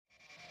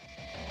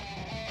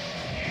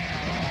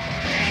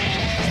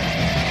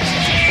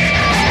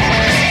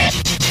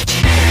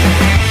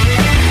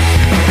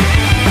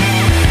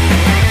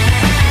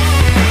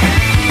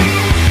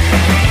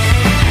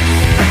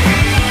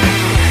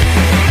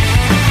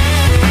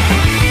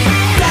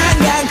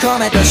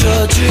めた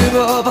焼酎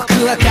を僕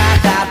は片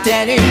手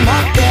に持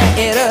って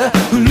いる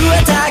震え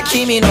た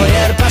君のいる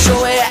場所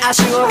へ足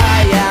を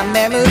早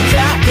め向か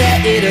っ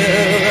ている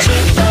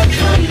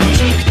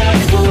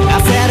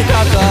焦る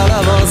心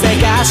をせ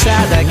かし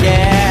ただけ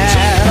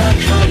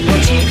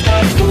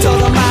とど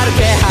まる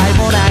気配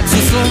もなく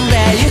進んで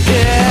ゆく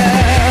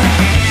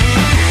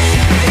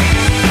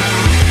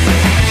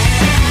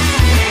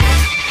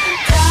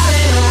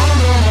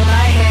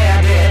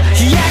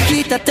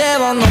焼きたて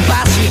を伸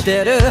ばし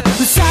てる塞い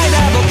だ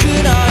僕の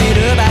い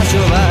る場所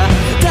は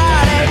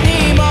誰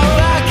にもわ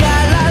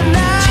からない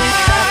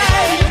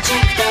終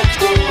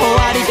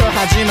わりと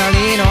始ま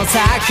りの境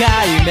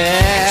目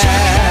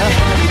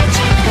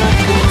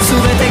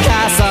全て重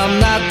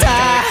なった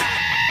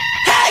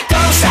並行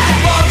して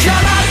僕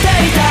は待って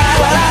いた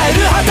笑え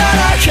るほどの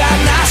悲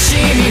し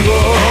みを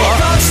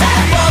並行して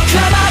僕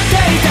は待って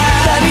いた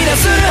涙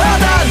するほ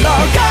どの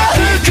幸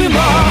福も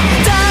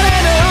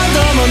誰の温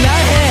度もない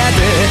部屋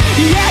で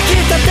焼き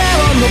たて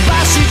を伸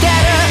ばしてる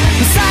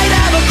塞いだ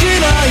僕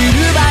のい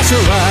る場所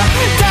は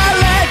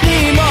誰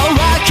にもわ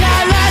か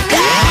らない。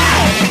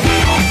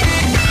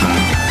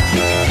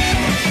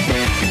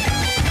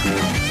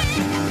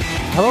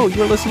Hello,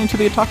 you're listening to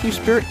the Otaku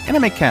Spirit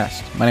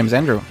Animecast. My name is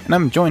Andrew, and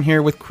I'm joined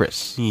here with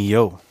Chris.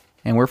 Yo.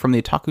 And we're from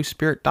the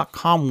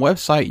otakuspirit.com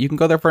website. You can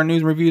go there for our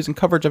news, reviews, and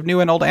coverage of new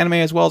and old anime,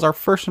 as well as our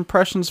first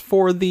impressions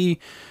for the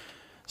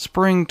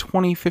spring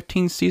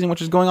 2015 season,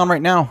 which is going on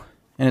right now.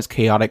 And it's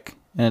chaotic,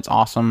 and it's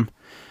awesome.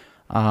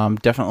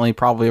 Definitely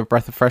probably a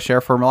breath of fresh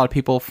air for a lot of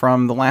people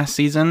from the last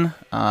season,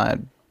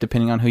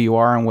 depending on who you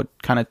are and what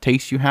kind of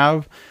taste you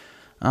have.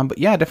 But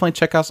yeah, definitely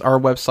check out our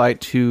website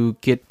to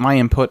get my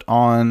input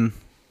on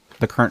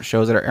the current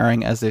shows that are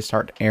airing as they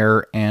start to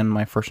air and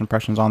my first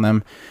impressions on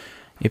them.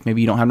 If maybe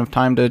you don't have enough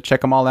time to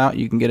check them all out,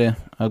 you can get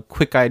a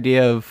quick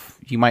idea of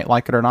you might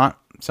like it or not.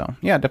 So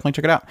yeah, definitely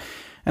check it out.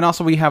 And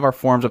also we have our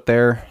forums up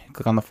there.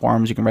 Click on the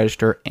forums, you can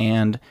register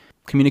and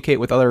communicate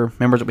with other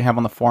members that we have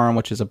on the forum,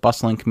 which is a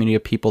bustling community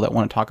of people that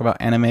want to talk about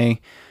anime.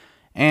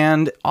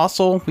 And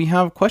also we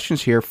have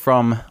questions here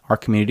from our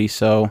community.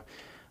 So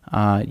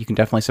you can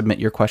definitely submit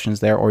your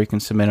questions there, or you can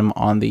submit them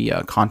on the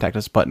contact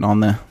us button on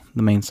the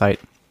main site.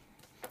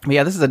 But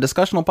yeah, this is a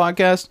discussional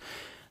podcast.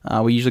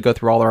 We usually go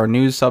through all our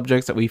news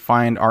subjects that we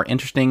find are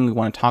interesting, we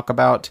want to talk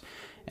about,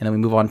 and then we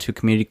move on to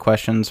community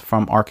questions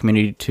from our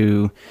community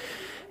to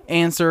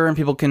answer, and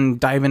people can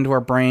dive into our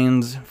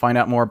brains, find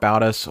out more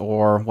about us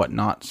or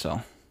whatnot.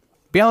 So,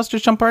 but yeah, let's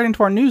just jump right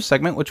into our news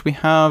segment, which we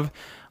have.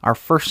 Our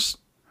first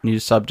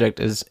news subject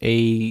is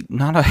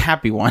not a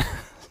happy one,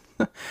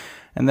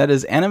 and that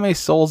is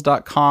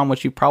AnimeSols.com,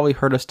 which you've probably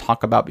heard us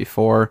talk about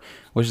before,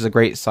 which is a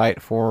great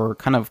site for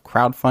kind of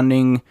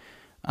crowdfunding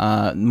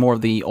more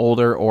of the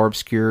older or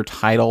obscure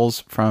titles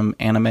from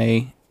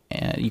anime.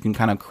 You can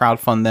kind of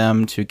crowdfund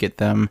them to get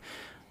them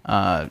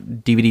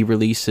DVD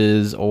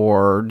releases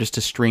or just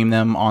to stream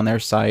them on their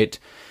site.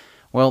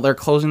 Well, they're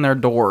closing their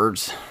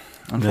doors,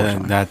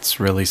 unfortunately. That's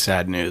really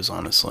sad news,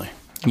 honestly.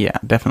 Yeah,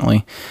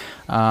 definitely.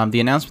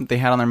 The announcement they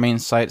had on their main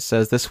site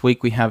says, this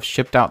week we have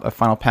shipped out the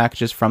final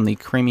packages from the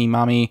Creamy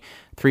Mami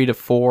 3 to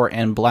 4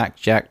 and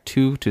Blackjack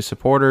 2 to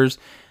supporters.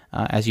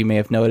 As you may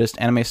have noticed,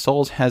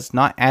 AnimeSols has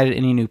not added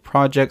any new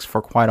projects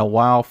for quite a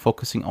while,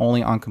 focusing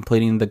only on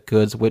completing the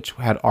goods which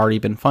had already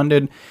been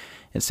funded.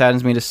 It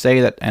saddens me to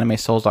say that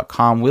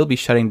AnimeSols.com will be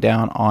shutting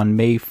down on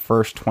May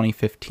 1st,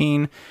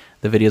 2015.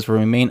 The videos will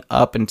remain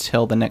up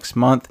until the next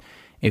month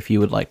if you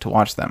would like to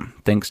watch them.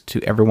 Thanks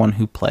to everyone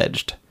who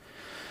pledged.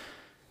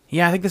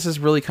 Yeah, I think this is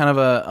really kind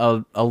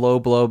of a low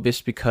blow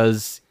just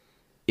because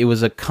it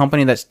was a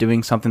company that's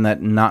doing something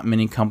that not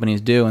many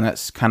companies do, and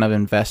that's kind of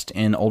invest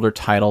in older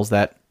titles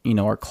that, you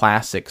know, are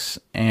classics.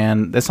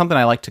 And that's something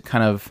I like to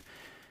kind of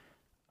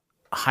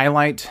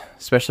highlight,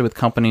 especially with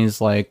companies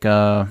like,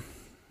 was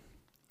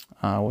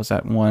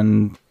that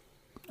one?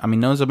 I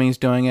mean, Nozomi's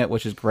doing it,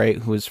 which is great,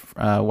 who is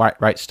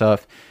Right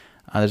Stuff.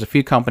 There's a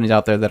few companies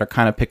out there that are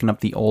kind of picking up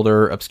the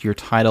older, obscure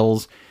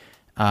titles,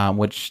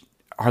 which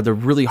are the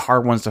really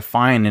hard ones to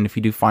find. And if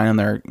you do find them,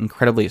 they're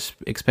incredibly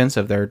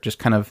expensive. They're just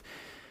kind of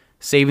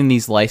saving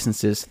these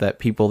licenses so that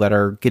people that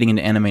are getting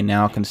into anime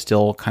now can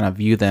still kind of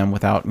view them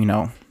without, you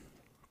know,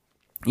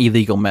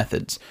 illegal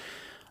methods.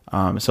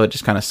 So it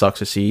just kind of sucks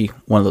to see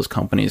one of those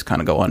companies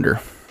kind of go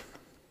under.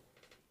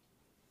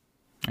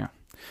 Yeah.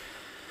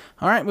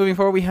 All right, moving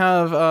forward, we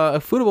have a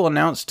Foodable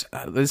announced.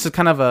 This is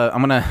kind of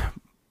I'm going to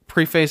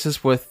preface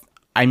this with,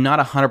 I'm not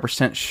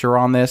 100% sure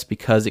on this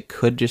because it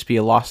could just be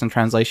a lost in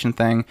translation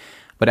thing.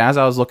 But as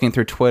I was looking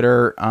through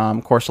Twitter,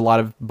 of course, a lot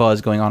of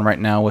buzz going on right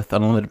now with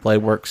Unlimited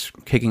Blade Works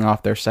kicking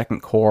off their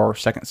second core, or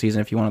second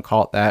season, if you want to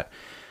call it that.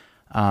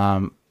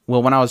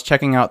 Well, when I was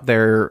checking out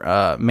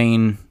their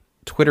main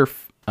Twitter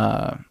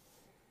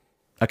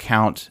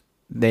account,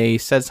 they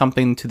said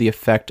something to the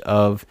effect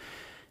of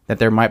that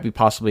there might be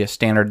possibly a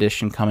standard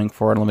edition coming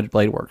for Unlimited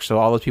Blade Works. So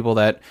all those people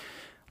that,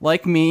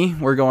 like me,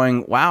 were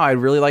going, wow, I'd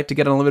really like to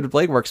get Unlimited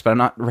Blade Works, but I'm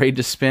not ready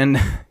to spend,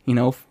 you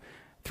know,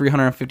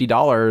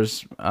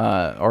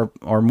 $350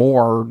 or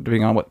more,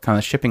 depending on what kind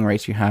of shipping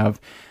rates you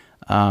have,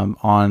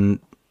 on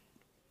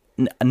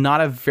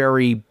not a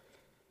very,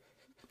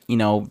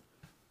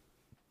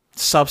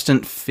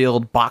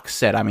 substance-filled box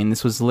set. I mean,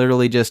 this was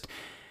literally just,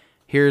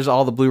 here's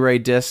all the Blu-ray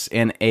discs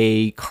in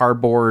a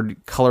cardboard,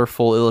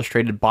 colorful,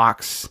 illustrated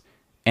box,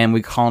 and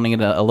we're calling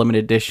it a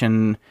limited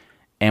edition,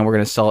 and we're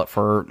going to sell it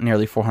for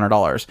nearly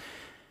 $400.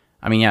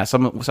 I mean, yeah,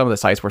 some of the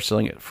sites were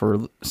selling it for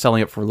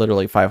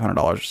literally $500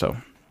 or so.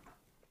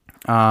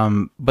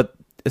 But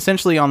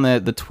essentially on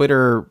the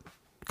Twitter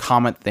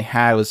comment they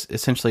had was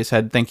essentially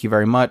said, thank you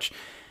very much.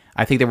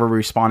 I think they were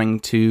responding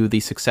to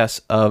the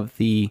success of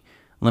the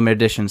limited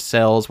edition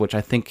sales, which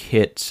I think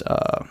hit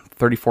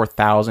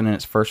 34,000 in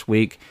its first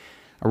week.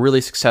 A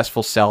really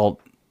successful sell,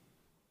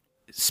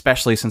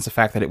 especially since the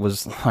fact that it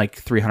was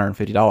like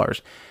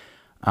 $350.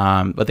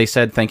 But they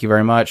said, thank you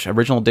very much.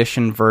 Original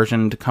edition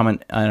version to come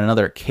on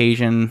another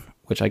occasion,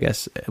 which I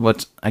guess,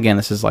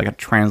 this is like a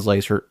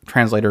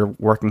translator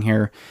working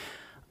here.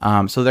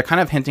 So they're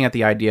kind of hinting at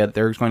the idea that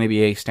there's going to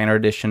be a standard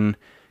edition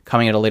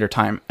coming at a later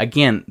time.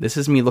 Again, this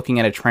is me looking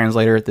at a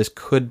translator. This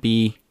could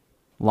be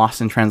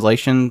lost in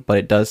translation, but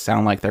it does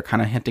sound like they're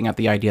kind of hinting at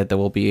the idea that there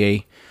will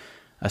be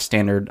a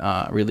standard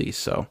release.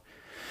 So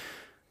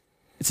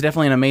it's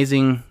definitely an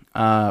amazing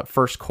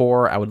first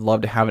core. I would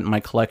love to have it in my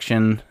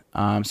collection.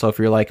 So if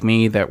you're like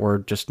me, that we're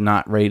just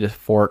not ready to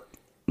fork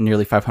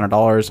nearly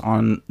 $500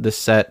 on this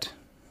set,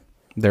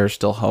 there's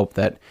still hope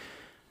that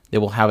they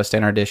will have a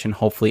standard edition.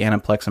 Hopefully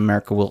Aniplex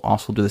America will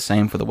also do the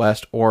same for the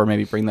West, or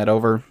maybe bring that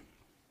over.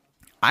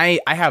 I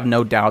have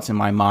no doubts in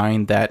my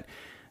mind that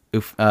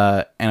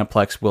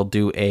Aniplex will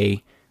do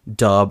a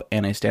dub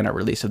and a standard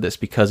release of this,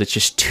 because it's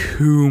just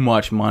too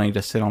much money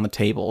to sit on the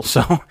table.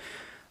 So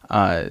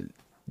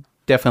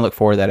definitely look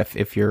forward to that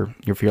if you're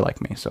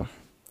like me. So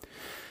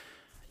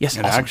yes,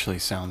 it actually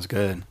sounds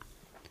good.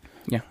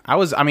 Yeah, it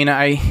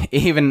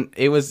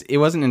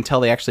wasn't until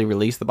they actually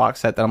released the box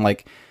set that I'm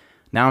like,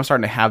 now I'm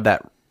starting to have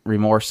that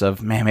remorse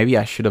of, man, maybe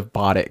I should have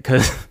bought it,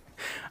 because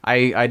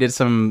I did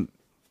some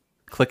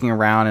clicking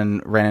around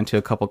and ran into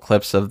a couple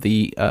clips of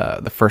the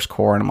first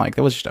core, and I'm like,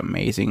 that was just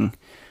amazing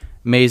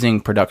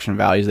production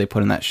values they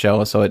put in that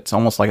show. So it's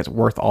almost like it's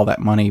worth all that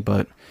money,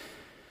 but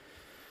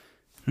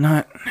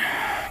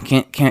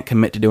can't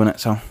commit to doing it.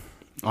 So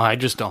I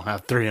just don't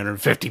have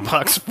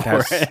 $350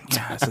 for it.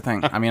 Yeah, that's the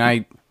thing. I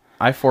mean,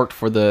 I forked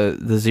for the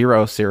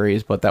Zero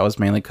series, but that was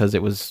mainly because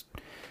it was,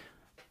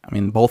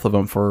 both of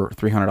them for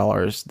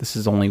 $300. This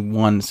is only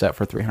one set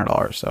for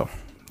 $300, so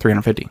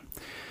 $350.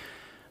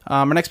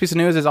 Our next piece of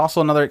news is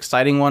also another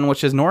exciting one,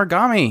 which is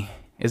Noragami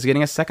is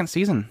getting a second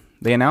season.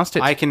 They announced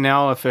it. I can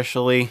now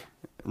officially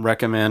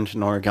recommend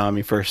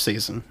Noragami first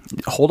season.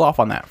 Hold off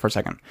on that for a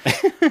second.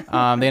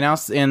 They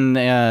announced in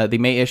the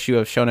May issue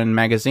of Shonen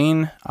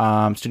Magazine,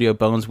 Studio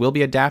Bones will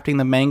be adapting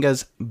the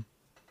manga's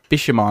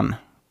Bishamon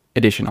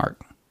edition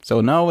arc. So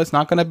no, it's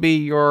not going to be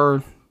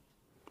your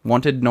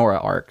Wanted Nora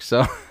arc.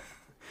 So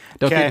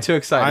don't get too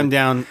excited. I'm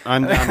down.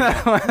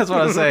 That's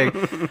what I was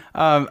saying.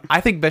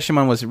 I think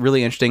Bishamon was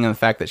really interesting in the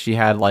fact that she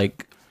had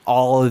like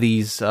all of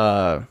these,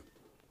 I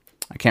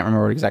can't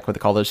remember exactly what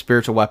they call those,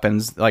 spiritual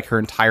weapons. Like her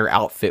entire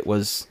outfit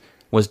was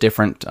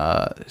different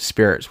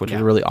spirits, which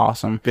was really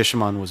awesome.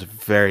 Bishamon was a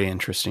very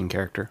interesting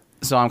character.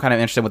 So I'm kind of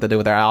interested in what they do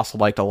with her. I also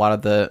liked a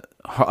lot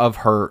of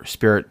her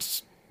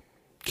spirits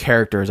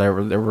characters. There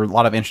were a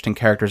lot of interesting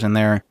characters in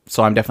there,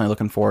 so I'm definitely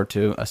looking forward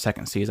to a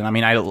second season.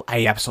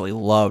 I absolutely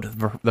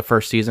loved the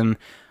first season.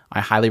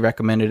 I highly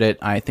recommended it.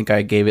 I think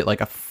I gave it like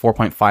a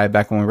 4.5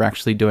 back when we were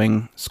actually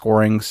doing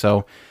scoring,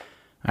 so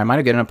I might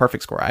have gotten a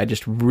perfect score. I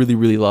just really,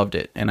 really loved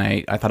it, and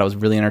I thought it was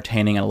really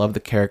entertaining. I love the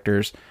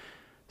characters,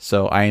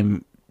 so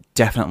I'm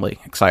definitely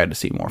excited to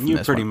see more from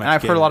this one.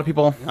 I've heard a lot of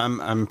people.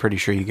 I'm pretty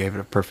sure you gave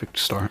it a perfect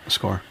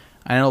score.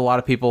 I know a lot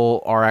of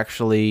people are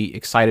actually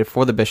excited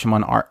for the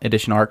Bishamon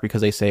edition arc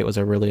because they say it was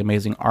a really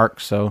amazing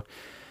arc. So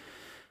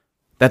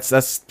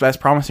that's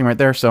promising right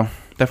there. So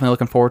definitely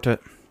looking forward to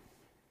it.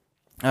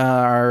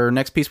 Our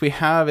next piece we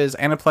have is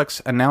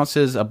Aniplex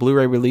announces a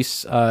Blu-ray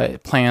release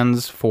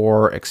plans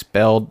for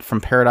Expelled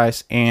from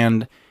Paradise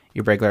and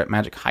Irregular at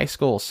Magic High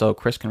School. So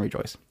Chris can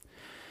rejoice.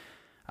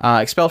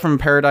 Expelled from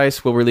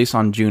Paradise will release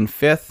on June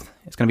 5th.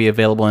 It's going to be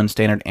available in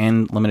standard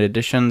and limited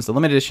editions. The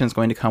limited edition is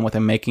going to come with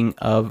a making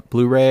of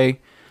Blu-ray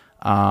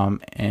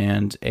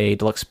and a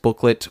deluxe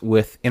booklet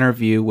with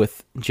interview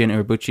with Jin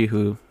Urobuchi,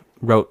 who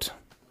wrote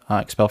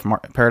Expelled from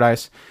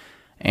Paradise,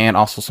 and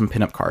also some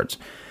pinup cards.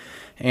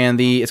 And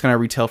it's going to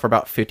retail for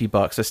about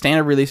 $50. The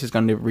standard release is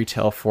going to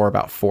retail for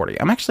about $40.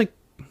 I'm actually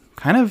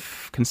kind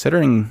of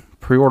considering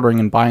pre-ordering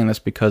and buying this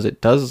because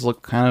it does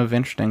look kind of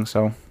interesting.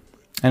 So,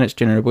 and it's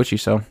Jin Urobuchi,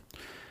 so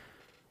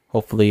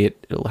hopefully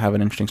it'll have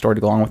an interesting story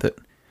to go along with it.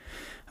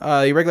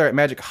 Irregular at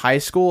Magic High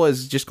School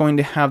is just going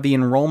to have the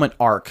enrollment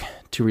arc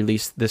to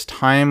release this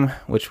time,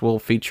 which will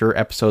feature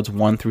episodes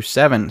 1 through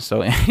 7.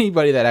 So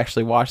anybody that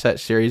actually watched that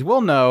series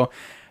will know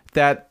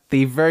that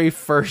the very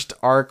first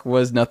arc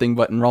was nothing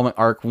but Enrollment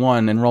Arc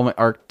 1, Enrollment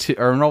Arc 2,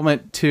 or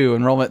Enrollment 2,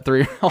 Enrollment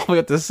 3, all the way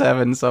up to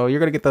 7. So you're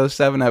going to get those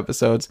 7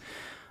 episodes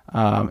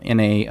in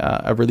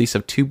a release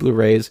of 2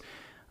 Blu-rays.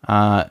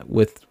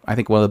 with, I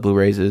think one of the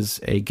Blu-rays is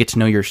a Get to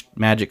Know Your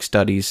Magic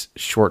Studies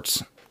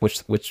shorts,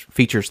 which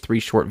features 3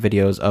 short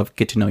videos of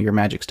Get to Know Your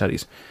Magic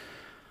Studies.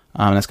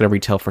 That's going to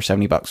retail for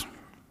 $70.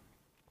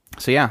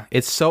 So yeah,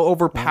 it's so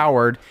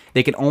overpowered,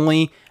 they can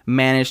only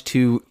manage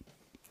to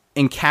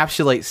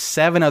encapsulate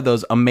 7 of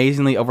those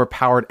amazingly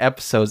overpowered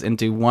episodes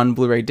into one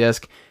Blu-ray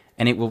disc,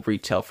 and it will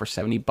retail for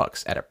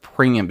 $70 at a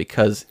premium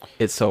because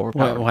it's so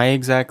overpowered. Why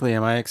exactly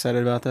am I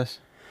excited about this?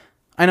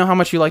 I know how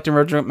much you liked in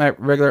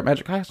regular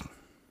Magic Heist.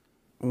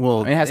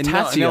 Well, it has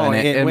Tatsuya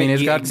in it. I mean,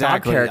 it's got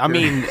exactly. dog character. I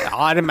mean,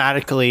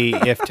 automatically,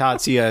 if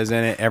Tatsuya is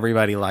in it,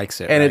 everybody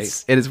likes it, and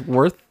right? it's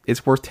worth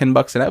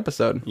 $10 an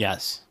episode.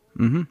 Yes.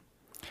 Mm-hmm.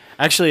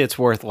 Actually, it's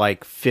worth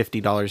like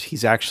 $50.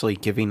 He's actually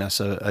giving us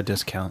a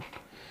discount.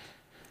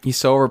 He's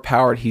so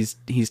overpowered. He's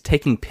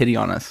taking pity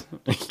on us.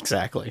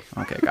 Exactly.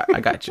 Okay, I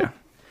got you.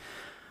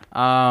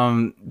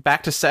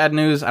 Back to sad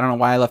news. I don't know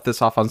why I left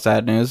this off on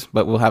sad news,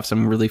 but we'll have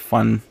some really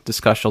fun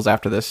discussions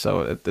after this,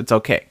 so it's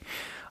okay.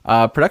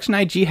 Production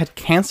IG had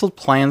canceled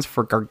plans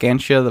for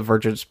Gargantia, the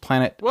Virgin's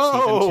Planet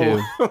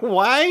Season 2.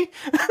 Why?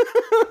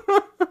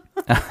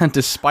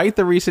 Despite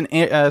the recent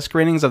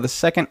screenings of the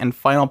second and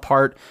final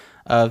part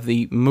of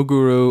the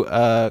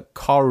Muguru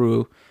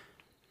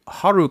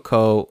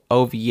Haruko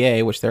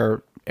OVA, which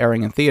they're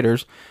airing in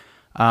theaters,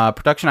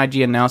 Production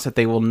IG announced that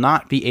they will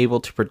not be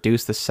able to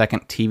produce the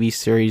second TV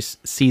series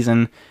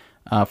season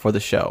for the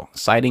show,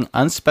 citing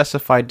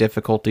unspecified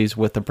difficulties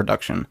with the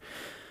production.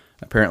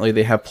 Apparently,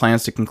 they have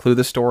plans to conclude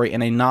the story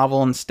in a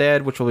novel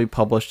instead, which will be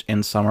published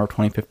in summer of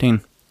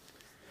 2015.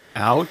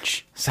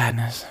 Ouch.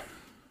 Sadness.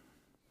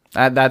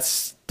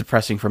 That's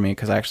depressing for me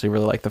because I actually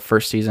really like the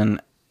first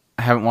season.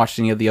 I haven't watched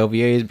any of the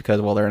OVAs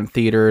because, well, they're in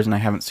theaters and I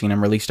haven't seen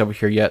them released over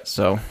here yet,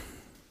 so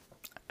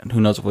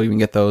who knows if we'll even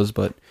get those,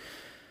 but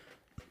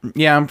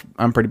yeah,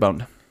 I'm pretty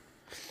bummed.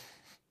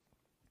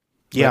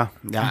 Yeah,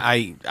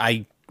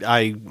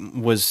 I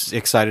was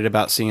excited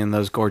about seeing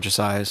those gorgeous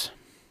eyes.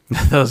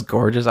 Those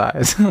gorgeous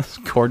eyes. Those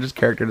gorgeous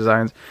character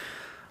designs.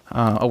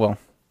 Oh, well.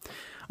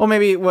 Well,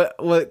 maybe what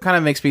kind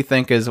of makes me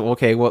think is,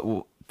 okay,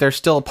 there's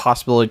still a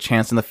possibility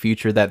chance in the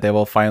future that they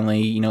will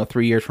finally,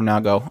 3 years from now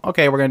go,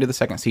 okay, we're going to do the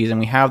second season.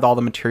 We have all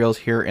the materials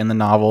here in the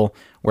novel.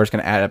 We're just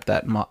going to add up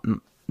that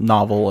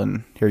novel,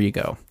 and here you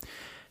go.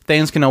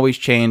 Things can always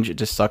change. It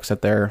just sucks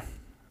that they're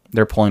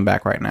pulling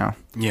back right now.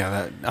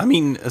 Yeah,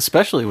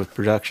 especially with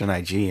Production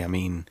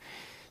IG,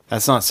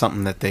 that's not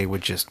something that they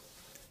would just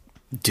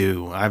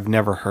do. I've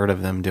never heard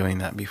of them doing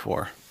that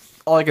before.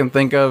 All I can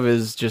think of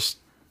is just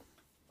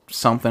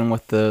something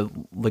with the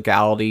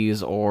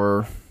legalities,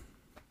 or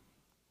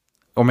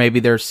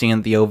maybe they're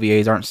seeing the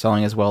OVAs aren't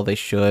selling as well they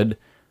should.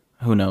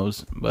 Who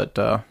knows? But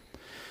I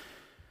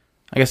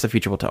guess the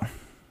future will tell.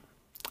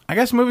 I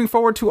guess moving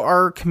forward to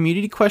our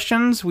community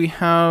questions, we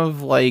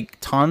have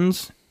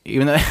tons.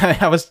 Even though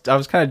I was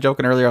kind of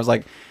joking earlier, I was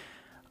like,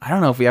 I don't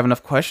know if we have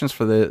enough questions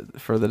for the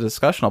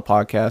discussional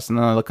podcast, and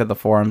then I look at the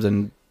forums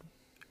and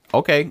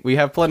okay, we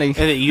have plenty.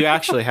 And you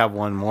actually have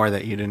one more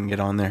that you didn't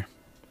get on there.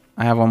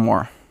 I have one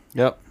more.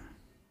 Yep.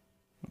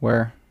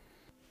 Where?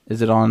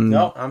 Is it on?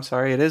 No, I'm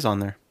sorry, it is on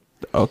there.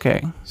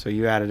 Okay. So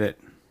you added it.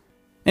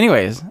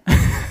 Anyways,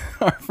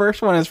 our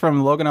first one is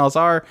from Logan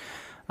LSR.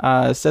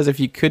 Says, if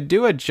you could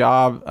do the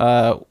job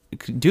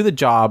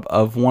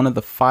of one of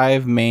the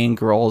 5 main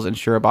girls in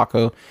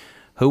Shirobako,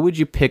 who would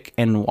you pick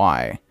and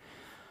why?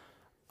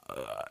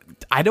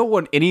 I don't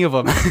want any of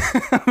them.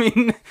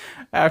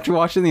 After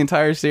watching the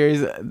entire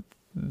series,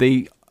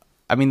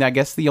 I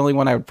guess the only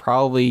one I would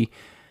probably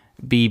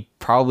be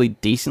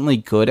decently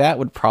good at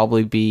would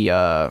probably be,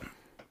 I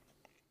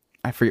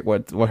forget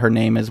what her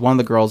name is. One of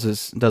the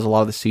girls does a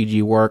lot of the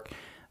CG work.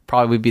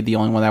 Probably be the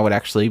only one that would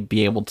actually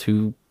be able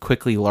to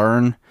quickly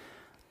learn.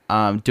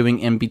 Doing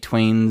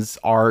in-betweens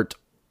art.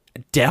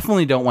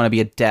 Definitely don't want to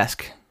be a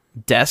desk.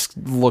 Desk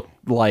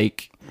looked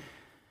like...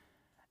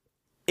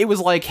 It was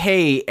like,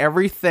 hey,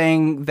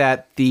 everything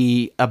that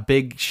a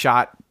big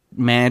shot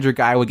manager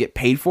guy would get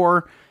paid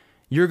for,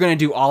 you're going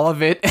to do all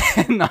of it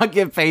and not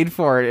get paid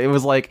for it. It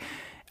was like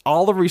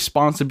all the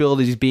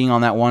responsibilities being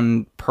on that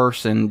one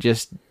person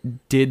just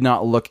did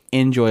not look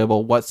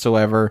enjoyable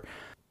whatsoever.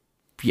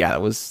 Yeah,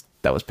 that was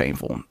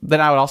painful.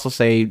 Then I would also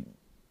say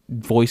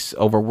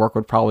voiceover work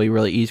would probably be a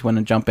really easy one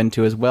to jump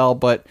into as well,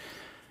 but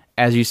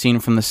as you've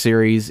seen from the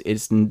series,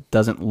 it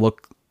doesn't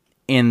look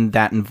in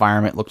that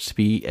environment looks to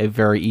be a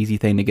very easy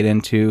thing to get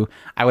into.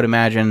 I would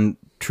imagine,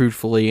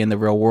 truthfully, in the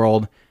real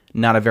world,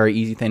 not a very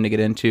easy thing to get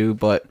into,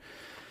 but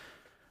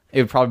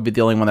it would probably be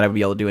the only one that I would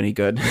be able to do any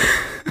good.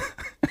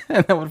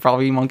 And that would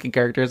probably be monkey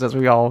characters, as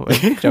we all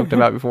joked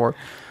about before.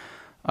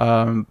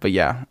 But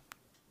yeah.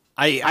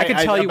 I can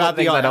tell you what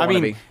things I don't want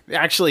to be.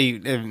 Actually,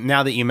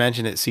 now that you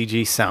mention it,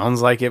 CG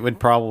sounds like it would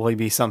probably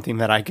be something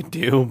that I could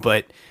do,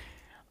 but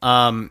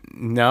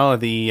no,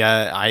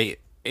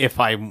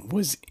 if I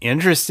was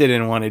interested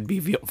in one, it'd be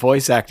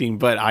voice acting,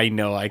 but I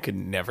know I could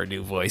never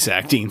do voice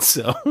acting,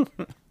 so.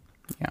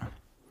 Yeah.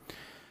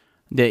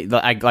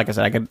 Like I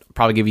said, I could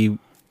probably give you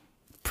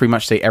pretty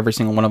much say every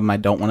single one of them I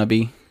don't want to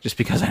be, just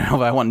because I don't know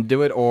if I want to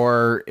do it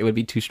or it would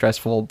be too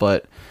stressful.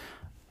 But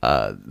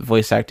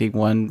voice acting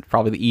one,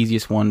 probably the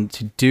easiest one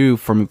to do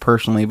for me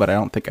personally, but I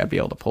don't think I'd be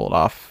able to pull it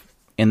off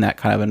in that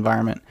kind of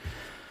environment.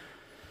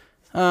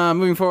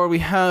 Moving forward, we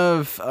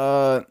have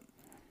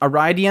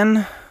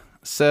Aridean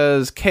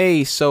says,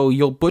 "Kay, so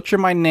you'll butcher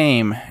my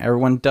name.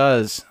 Everyone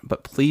does,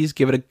 but please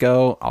give it a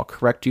go. I'll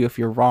correct you if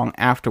you're wrong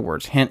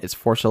afterwards. Hint, it's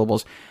 4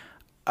 syllables.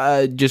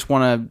 I just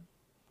want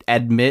to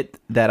admit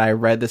that I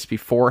read this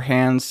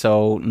beforehand,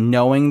 so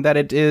knowing that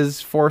it is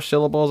 4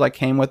 syllables, I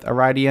came with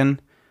Aridean.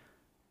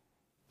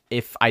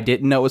 If I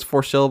didn't know it was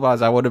 4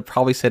 syllables, I would have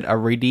probably said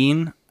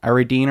Aridean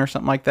or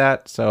something like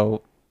that.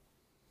 So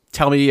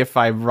tell me if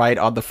I'm right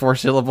on the 4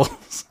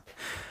 syllables."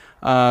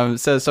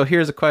 So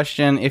here's a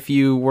question. If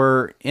you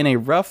were in a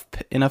rough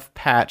enough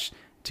patch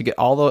to get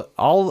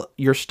all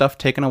your stuff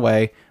taken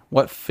away,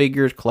 what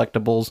figures,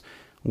 collectibles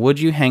would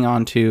you hang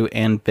on to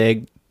and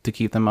beg to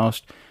keep the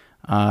most?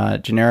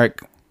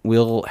 Generic,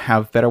 we'll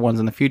have better ones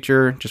in the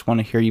future. Just want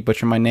to hear you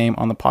butcher my name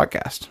on the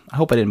podcast. I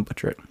hope I didn't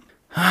butcher it.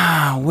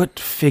 What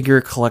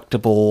figure,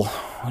 collectible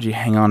would you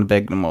hang on to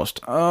beg the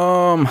most?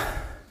 I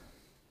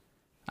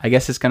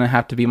guess it's going to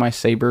have to be my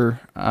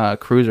Saber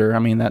Cruiser. I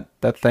mean,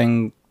 that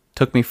thing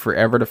took me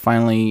forever to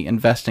finally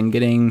invest in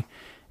getting.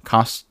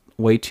 Cost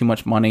way too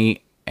much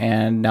money,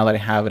 and now that I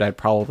have it, I'd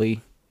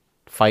probably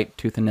fight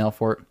tooth and nail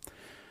for it.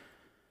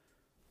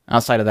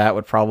 Outside of that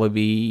would probably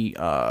be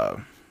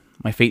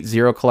my Fate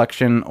Zero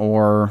collection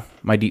or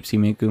my Deep Sea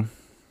Miku.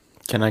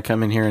 Can I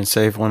come in here and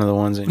save one of the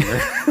ones in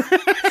here?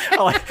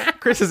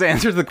 Chris's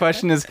answer to the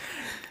question is,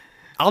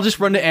 I'll just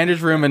run to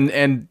Andrew's room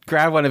and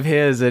grab one of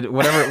his, and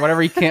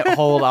whatever he can't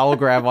hold, I'll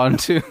grab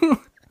onto.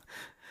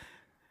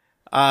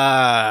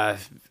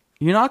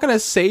 You're not going to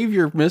save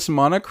your Miss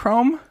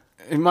Monochrome?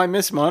 My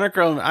Miss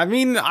Monochrome, I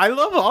mean, I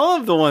love all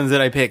of the ones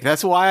that I picked.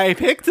 That's why I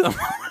picked them.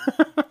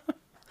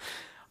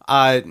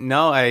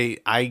 No,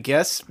 I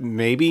guess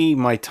maybe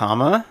my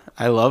Tama.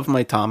 I love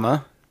my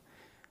Tama.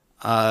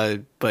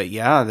 But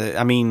yeah,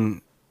 I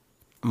mean,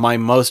 my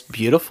most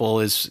beautiful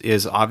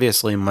is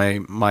obviously my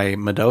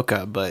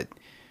Madoka, but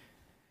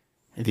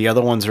the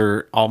other ones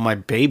are all my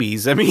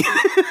babies. I mean...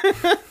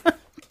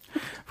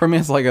 For me,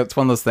 it's one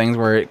of those things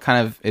where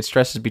it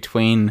stresses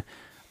between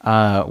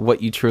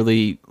what you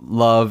truly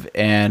love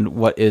and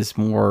what is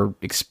more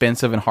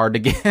expensive and hard to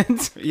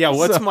get. Yeah,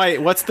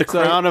 what's the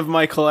crown of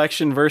my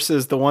collection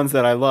versus the ones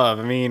that I love?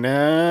 I mean,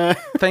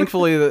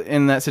 thankfully,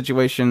 in that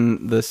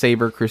situation, the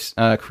Saber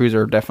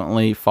Cruiser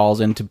definitely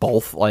falls into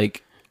both.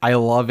 Like, I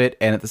love it,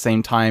 and at the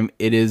same time,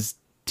 it is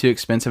too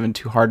expensive and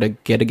too hard to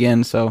get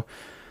again. So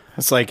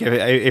it's like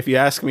if you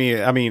ask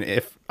me, I mean,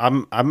 if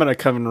I'm gonna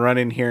come and run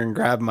in here and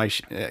grab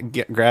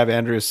grab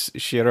Andrew's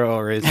Shiro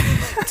or his his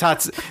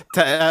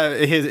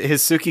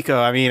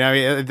Tsukiko. I mean,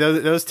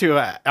 those two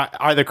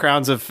are the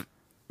crowns of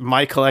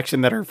my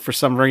collection that are for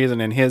some reason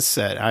in his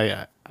set.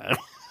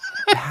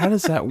 How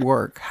does that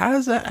work? How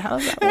does that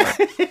work?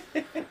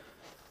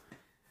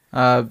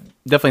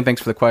 Definitely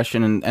thanks for the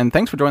question, and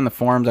thanks for joining the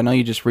forums. I know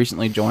you just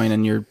recently joined,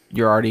 and you're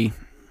already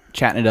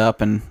chatting it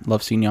up, and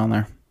love seeing you on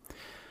there.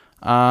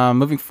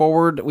 Moving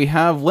forward, we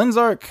have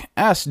Lenzark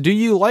asks, do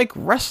you like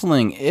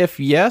wrestling? If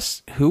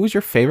yes, who is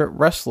your favorite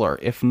wrestler?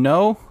 If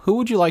no, who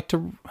would you like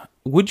to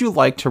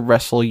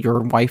wrestle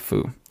your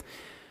waifu?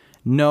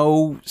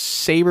 No,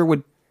 Saber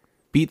would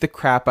beat the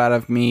crap out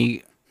of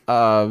me.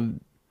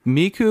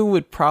 Miku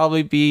would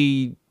probably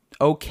be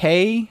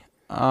okay.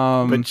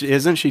 But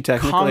isn't she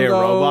technically Kongo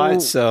a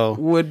robot? So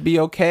would be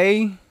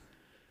okay.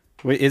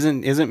 Wait,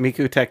 isn't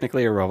Miku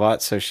technically a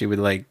robot? So she would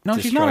No,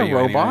 she's not a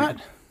robot.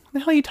 Anyway? What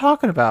the hell are you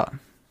talking about?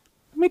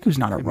 Miku's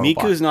not a robot.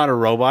 Miku's not a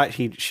robot.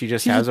 She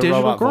just has a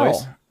robot girl.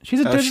 voice. She's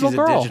a digital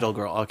girl. She's a digital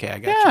girl. Okay, I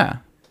got you. Yeah.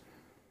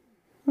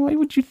 Why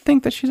would you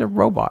think that she's a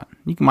robot?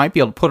 You might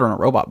be able to put her in a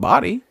robot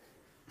body,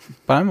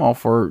 but I'm all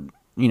for,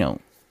 I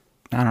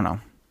don't know.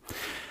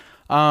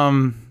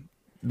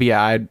 But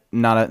yeah, I'm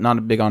not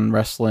a big on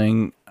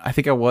wrestling. I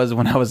think I was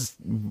when I was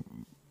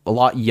a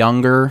lot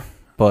younger,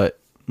 but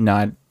no,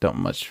 I don't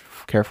much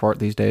care for it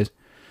these days.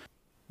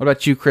 What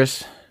about you,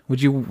 Chris? Would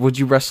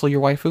you wrestle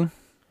your waifu?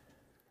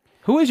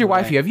 Who is your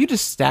waifu? Have you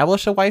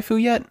established a waifu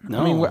yet?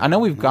 No. I mean, I know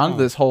we've gone to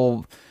this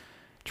whole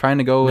trying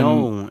to go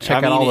and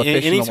check out all the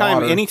fish in the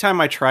water. Anytime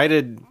I try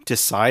to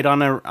decide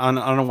on a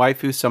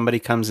waifu, somebody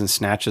comes and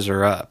snatches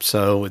her up.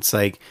 So it's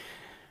like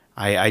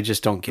I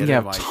just don't get it. You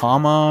have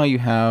Tama. You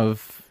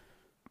have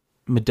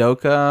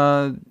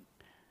Madoka.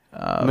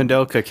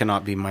 Madoka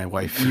cannot be my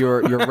waifu.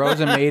 Your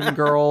Rosa Maiden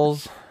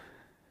girls.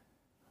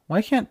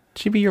 Why can't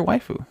she be your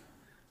waifu?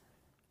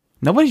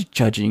 Nobody's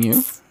judging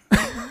you.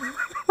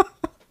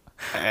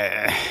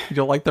 You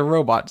don't like the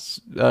robots,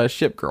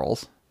 ship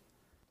girls.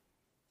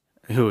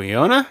 Who,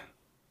 Iona?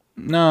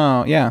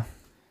 No, yeah.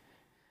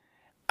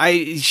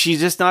 She's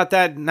just not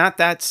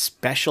that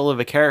special of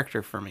a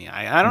character for me.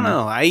 I don't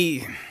know.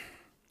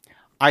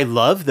 I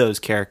love those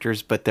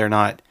characters, but they're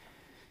not.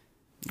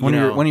 One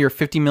of your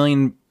 50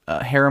 million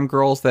harem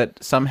girls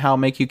that somehow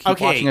make you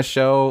keep watching a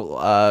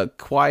show.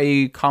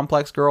 Kawaii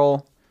complex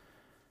girl.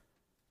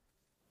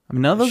 I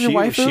mean, none of those are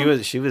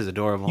waifu? She was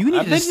adorable. You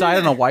need to decide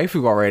on a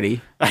waifu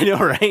already. I know,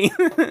 right?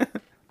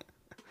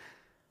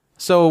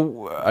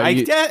 So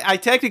I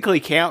technically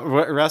can't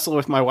wrestle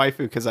with my waifu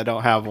because I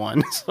don't have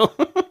one. So.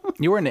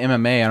 You were into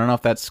MMA. I don't know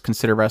if that's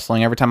considered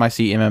wrestling. Every time I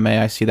see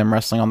MMA, I see them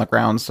wrestling on the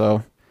ground.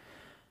 So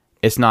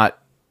it's not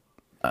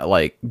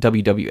like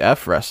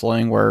WWF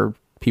wrestling where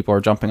people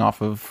are jumping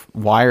off of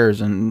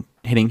wires and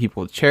hitting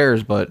people with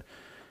chairs. But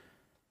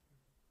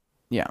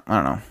yeah, I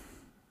don't know.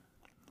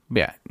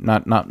 Yeah,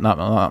 not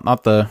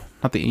the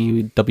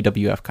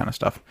WWF kind of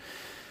stuff.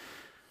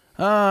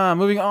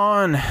 Moving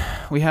on,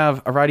 we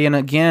have Aridean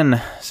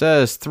again.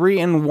 Says 3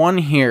 in 1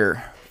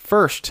 here.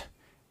 First,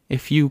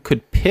 if you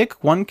could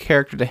pick one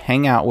character to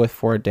hang out with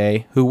for a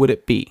day, who would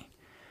it be?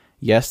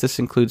 Yes, this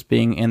includes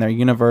being in their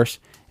universe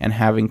and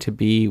having to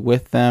be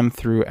with them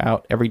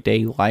throughout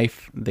everyday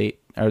life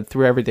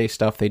through everyday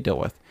stuff they deal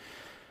with.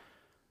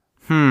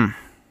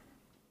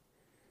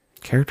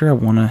 Character I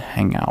want to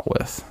hang out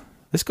with.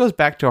 This goes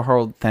back to a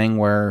whole thing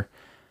where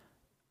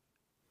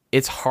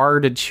it's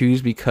hard to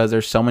choose because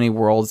there's so many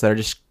worlds that are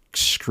just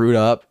screwed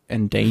up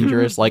and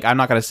dangerous. Like, I'm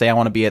not going to say I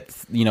want to be at,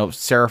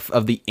 Seraph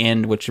of the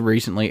End, which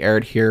recently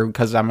aired here,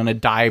 because I'm going to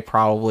die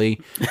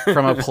probably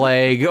from a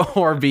plague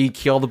or be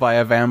killed by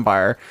a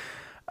vampire.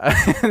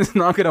 It's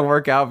not going to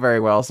work out very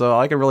well. So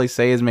all I can really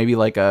say is maybe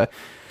like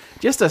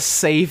just a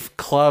safe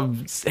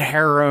club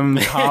harem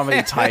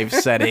comedy type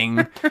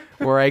setting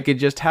where I could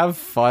just have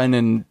fun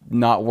and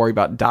not worry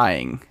about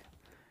dying.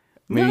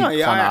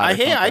 Maybe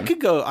I could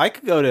go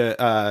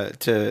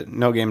to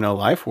No Game No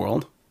Life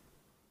world.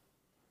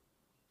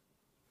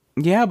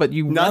 Yeah, but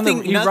you run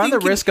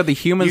the risk of the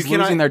humans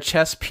losing their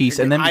chess piece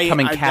and then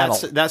becoming cattle.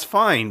 That's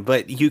fine,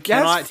 but you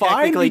cannot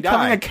technically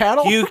die. A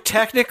cattle? You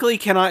technically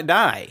cannot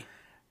die.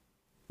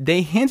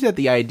 They hinted at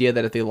the idea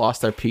that if they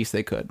lost their piece,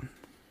 they could.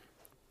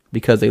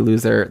 Because they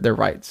lose their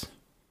rights.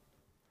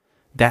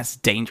 That's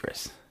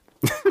dangerous.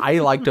 I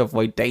like to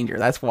avoid danger.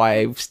 That's why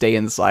I stay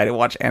inside and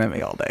watch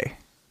anime all day.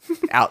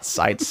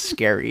 Outside's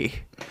scary.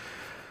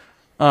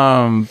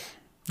 Yeah,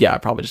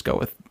 I'd probably just go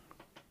with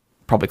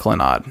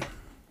Clannad.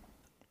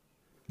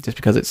 Just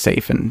because it's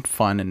safe and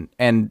fun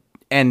and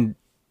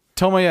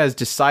Tomoya has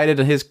decided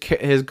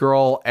his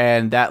girl,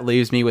 and that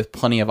leaves me with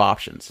plenty of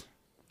options.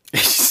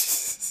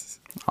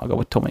 I'll go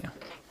with Tomoya.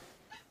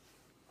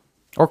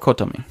 Or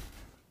Kotomi.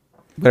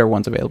 Whatever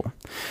one's available.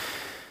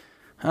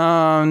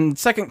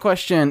 Second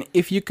question.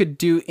 If you could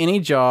do any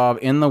job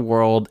in the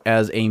world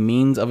as a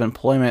means of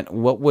employment,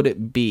 what would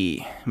it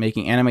be?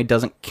 Making anime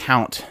doesn't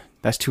count.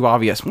 That's too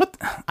obvious. What?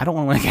 I don't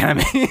want to make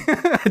anime.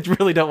 I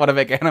really don't want to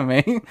make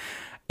anime.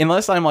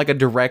 Unless I'm like a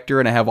director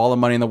and I have all the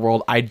money in the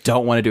world, I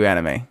don't want to do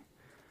anime.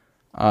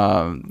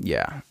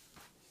 Yeah.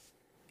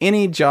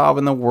 Any job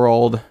in the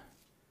world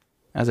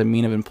as a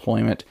mean of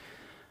employment.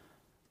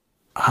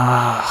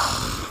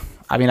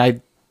 I mean,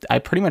 I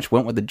pretty much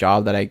went with the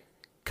job that I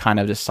kind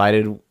of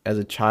decided as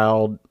a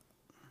child.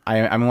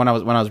 I mean, when I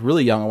was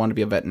really young, I wanted to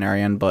be a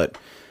veterinarian, but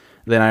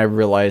then I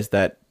realized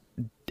that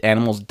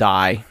animals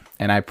die,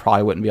 and I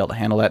probably wouldn't be able to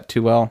handle that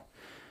too well.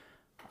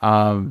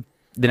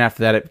 Then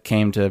after that, it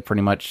came to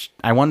pretty much,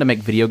 I wanted to make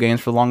video games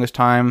for the longest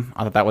time.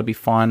 I thought that would be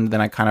fun. Then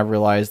I kind of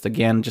realized,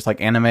 again, just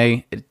like anime,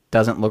 it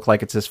doesn't look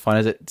like it's as fun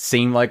as it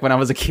seemed like when I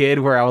was a kid,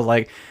 where I was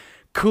like,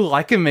 cool,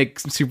 I can make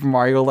some Super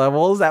Mario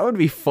levels. That would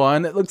be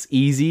fun. It looks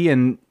easy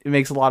and it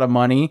makes a lot of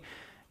money.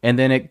 And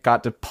then it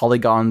got to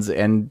polygons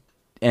and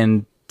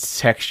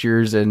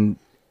textures and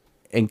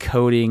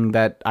coding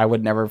that I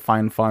would never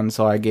find fun,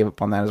 so I gave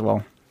up on that as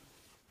well.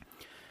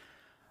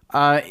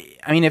 I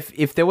mean,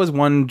 if there was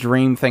one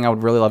dream thing I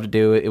would really love to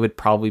do, it would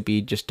probably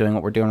be just doing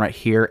what we're doing right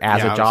here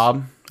as a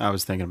job. I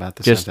was thinking about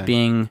this. Just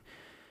having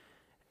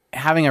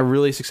a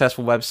really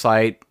successful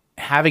website,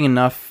 having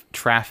enough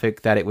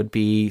traffic that it would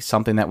be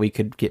something that we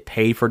could get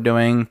paid for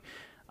doing,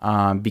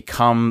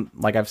 become,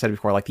 like I've said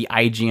before, like the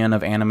IGN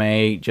of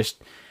anime,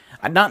 just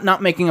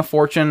not making a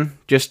fortune,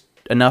 just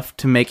enough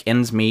to make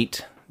ends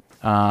meet,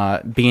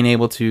 being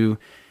able to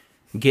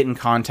get in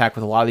contact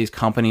with a lot of these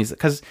companies,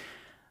 because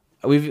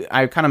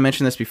I kind of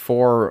mentioned this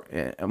before.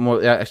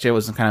 Well, actually, it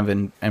was kind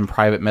of in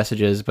private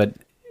messages, but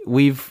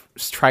we've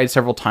tried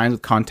several times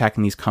with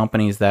contacting these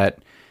companies that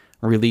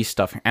release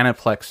stuff.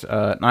 Aniplex,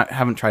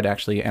 haven't tried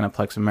actually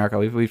Aniplex America.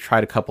 We've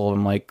tried a couple of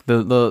them, like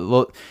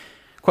the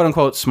quote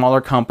unquote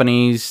smaller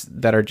companies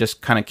that are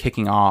just kind of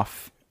kicking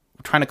off.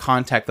 We're trying to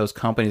contact those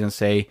companies and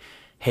say,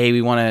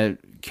 hey,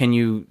 can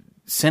you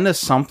send us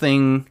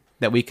something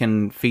that we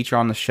can feature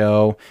on the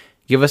show?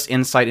 Give us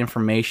insight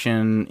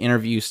information,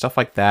 interviews, stuff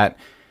like that.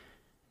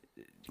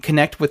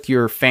 Connect with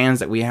your fans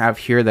that we have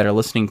here that are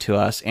listening to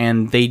us,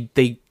 and they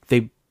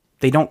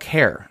don't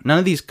care. None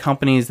of these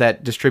companies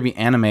that distribute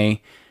anime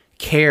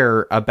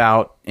care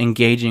about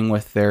engaging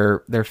with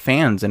their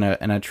fans in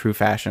a true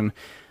fashion,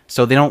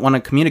 so they don't want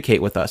to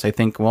communicate with us. I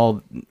think,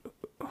 well,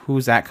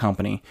 who's that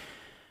company?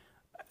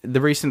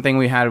 The recent thing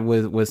we had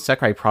with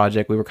Sakurai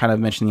Project, we were kind of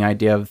mentioning the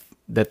idea of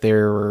that they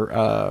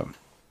were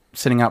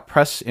sending out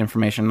press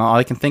information. All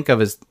I can think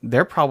of is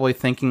they're probably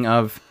thinking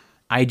of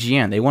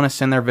IGN. They want to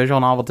send their visual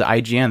novel to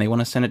IGN. They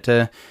want to send it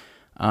to,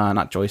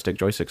 not Joystick.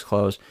 Joystick's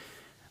closed.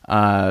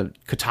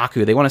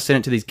 Kotaku. They want to send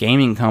it to these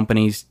gaming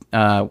companies'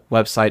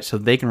 websites so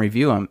they can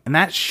review them. And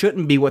that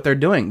shouldn't be what they're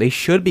doing. They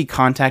should be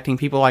contacting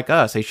people like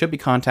us. They should be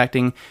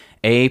contacting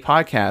AA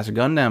Podcast,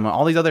 Gundam,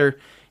 all these other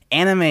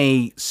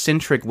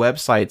anime-centric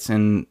websites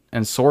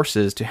and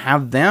sources to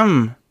have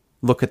them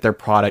look at their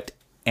product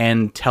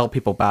and tell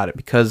people about it,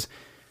 because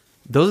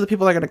those are the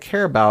people that are going to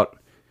care about,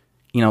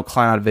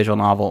 Clannad visual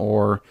novel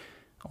or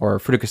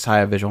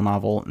Furukasaya visual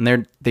novel,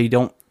 and they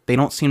don't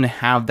seem to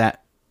have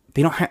that.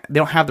 They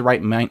don't have the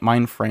right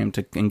mind frame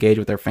to engage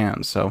with their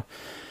fans. So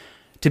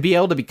to be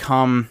able to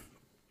become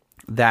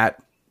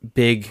that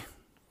big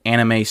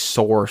anime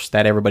source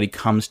that everybody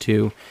comes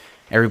to,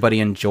 everybody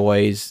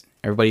enjoys,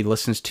 everybody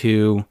listens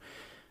to,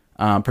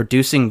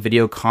 producing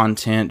video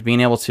content,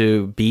 being able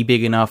to be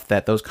big enough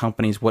that those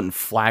companies wouldn't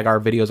flag our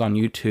videos on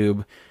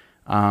YouTube.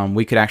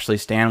 We could actually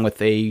stand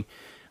with a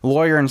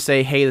lawyer and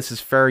say, hey, this is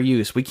fair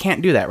use. We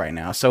can't do that right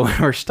now, so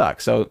we're stuck.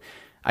 So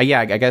I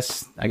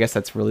guess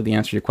that's really the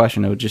answer to your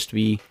question. It would just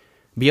be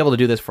able to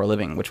do this for a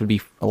living, which would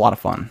be a lot of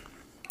fun.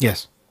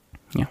 Yes.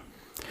 Yeah.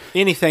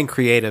 Anything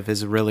creative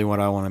is really what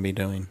I want to be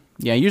doing.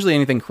 Yeah, usually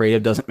anything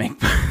creative doesn't pay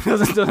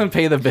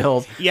the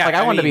bills. Yeah,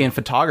 I wanted to be in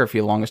photography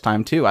the longest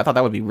time too. I thought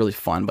that would be really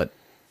fun, but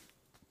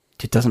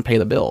it doesn't pay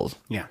the bills.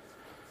 Yeah.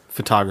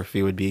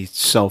 Photography would be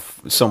so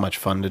much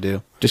fun to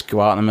do. Just go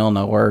out in the middle of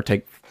nowhere,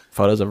 take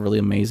photos of really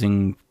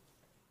amazing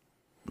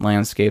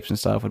landscapes and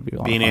stuff would be a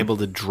lot of fun. Being able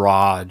to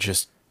draw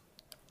just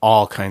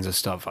all kinds of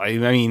stuff. I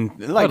mean,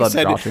 like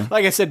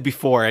I said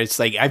before, it's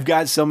like I've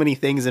got so many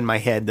things in my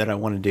head that I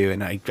want to do,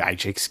 and I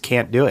just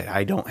can't do it.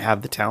 I don't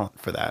have the talent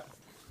for that.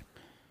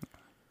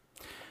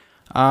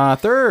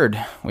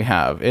 Third we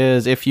have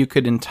is, if you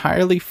could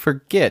entirely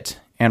forget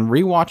and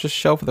rewatch a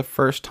show for the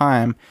first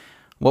time,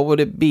 what would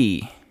it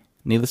be?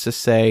 Needless to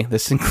say,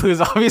 this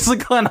includes obviously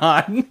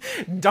Clannad.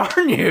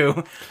 Darn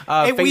you!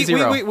 Hey, Phase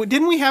Zero. Wait,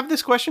 didn't we have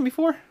this question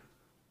before?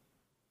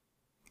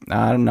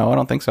 I don't know. I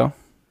don't think so.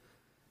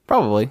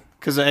 Probably.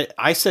 Because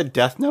I said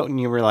Death Note, and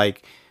you were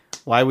like,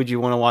 why would you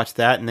want to watch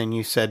that? And then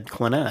you said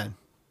Clannad.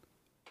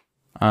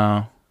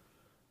 No,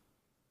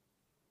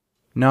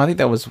 I think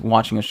that was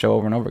watching a show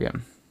over and over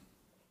again.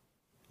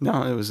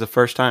 No, it was the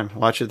first time.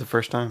 Watch it the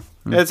first time.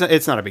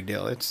 It's not a big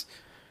deal. It's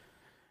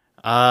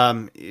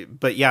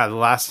but yeah, the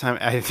last time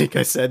I think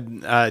I said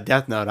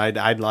Death Note.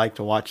 I'd like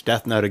to watch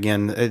Death Note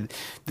again.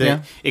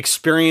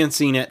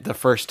 Experiencing it the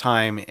first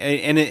time,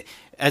 and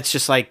it's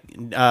just like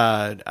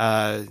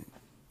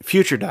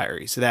Future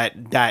Diaries.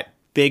 That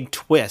big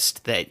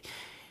twist that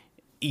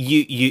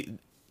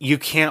you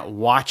can't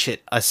watch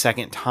it a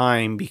second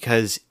time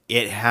because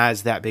it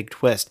has that big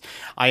twist.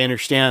 I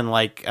understand,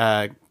 like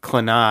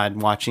Clannad,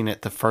 watching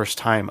it the first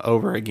time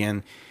over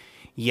again.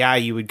 Yeah,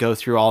 you would go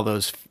through all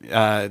those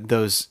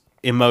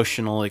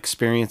emotional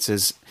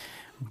experiences,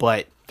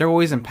 but they're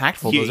always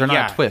impactful. Those are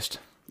not a twist.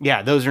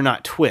 Yeah, those are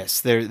not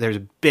twists. There's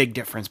a big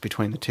difference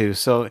between the two.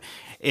 So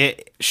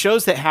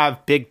shows that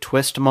have big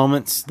twist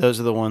moments,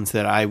 those are the ones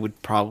that I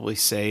would probably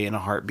say in a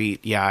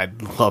heartbeat, yeah,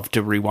 I'd love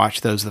to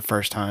rewatch those the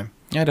first time.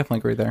 Yeah, I definitely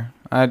agree there.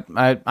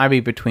 I'd be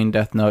between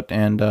Death Note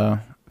and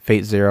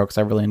Fate Zero, because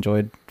I really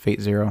enjoyed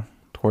Fate Zero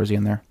towards the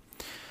end there.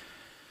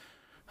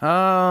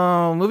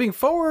 Moving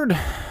forward,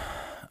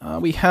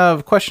 we have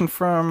a question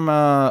from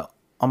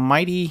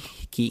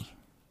almightyhiki.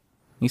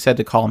 He said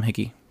to call him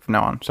Hickey from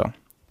now on. So,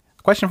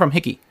 question from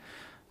Hickey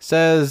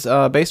says,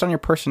 based on your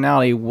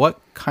personality, what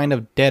kind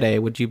of Dede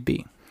would you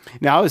be?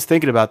 Now, I was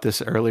thinking about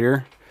this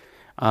earlier.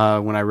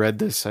 When I read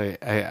this,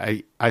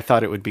 I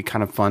thought it would be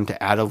kind of fun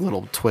to add a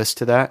little twist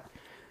to that.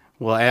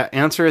 We'll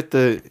answer it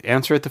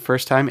the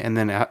first time, and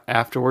then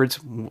afterwards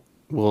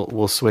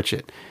we'll switch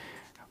it.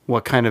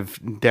 What kind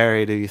of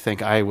Dere do you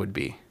think I would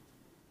be?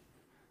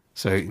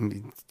 So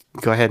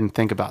go ahead and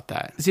think about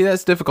that. See,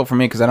 that's difficult for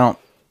me because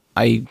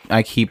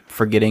I keep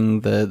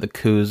forgetting the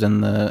coups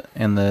and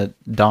the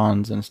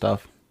dons and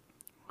stuff.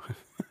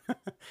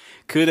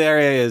 Coup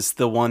Dere is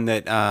the one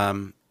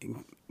that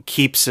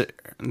keeps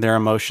their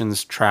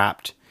emotions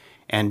trapped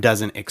and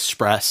doesn't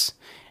express.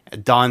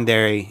 Don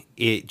Dere,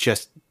 it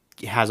just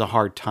has a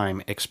hard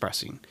time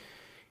expressing.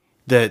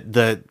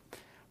 The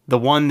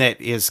one that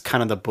is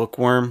kind of the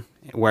bookworm,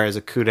 whereas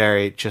a Coup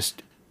Dere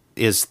just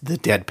is the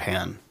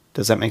deadpan.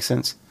 Does that make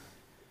sense?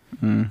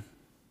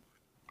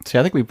 See,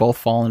 I think we both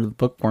fall into the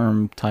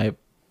bookworm type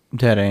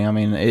Dede. I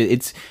mean,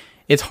 it's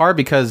hard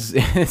because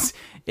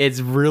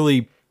it's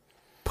really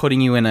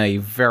putting you in a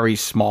very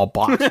small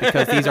box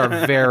because these are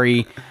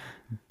very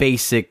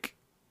basic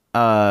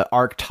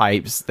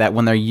archetypes that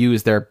when they're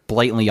used, they're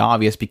blatantly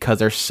obvious because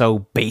they're so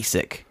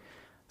basic.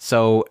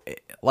 So,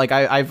 like,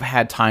 I've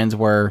had times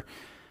where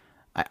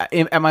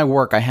at my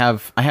work, I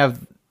have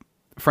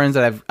friends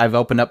that I've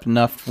opened up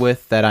enough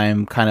with that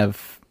I'm kind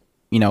of,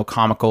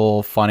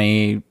 comical,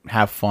 funny,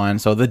 have fun.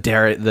 So the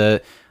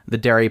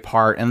dairy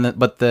part,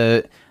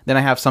 then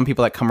I have some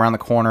people that come around the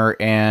corner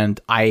and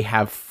I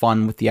have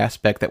fun with the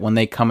aspect that when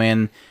they come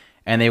in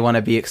and they want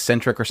to be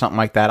eccentric or something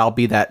like that, I'll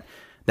be that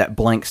that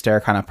blank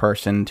stare kind of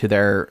person to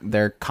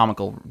their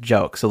comical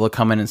joke. So they'll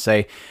come in and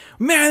say,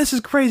 "Man, this is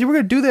crazy. We're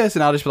gonna do this,"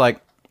 and I'll just be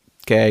like,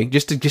 "Okay,"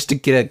 just to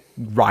get a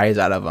rise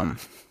out of them.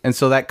 And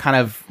so that kind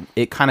of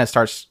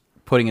starts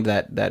putting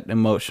into that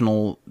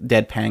emotional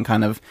deadpan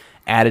kind of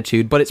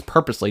attitude, but it's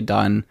purposely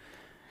done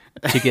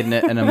to get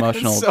an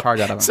emotional charge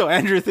out of him. So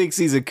Andrew thinks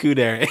he's a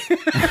kudere.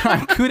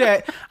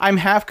 I'm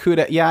half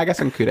kudere. Yeah, I guess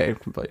I'm kudere,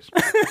 please.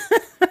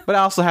 But I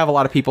also have a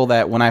lot of people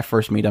that when I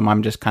first meet them,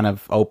 I'm just kind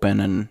of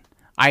open, and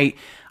I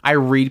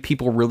read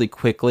people really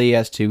quickly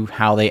as to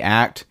how they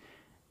act,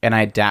 and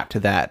I adapt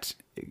to that.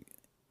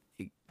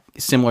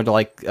 Similar to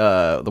like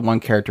the one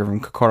character from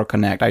Kokoro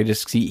Connect, I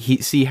just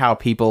see how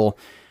people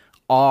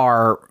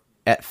are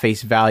at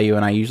face value,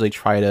 and I usually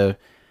try to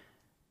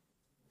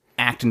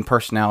act in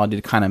personality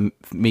to kind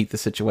of meet the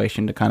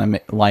situation, to kind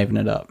of liven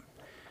it up.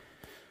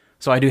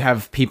 So I do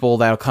have people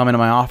that'll come into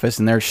my office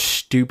and they're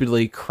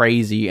stupidly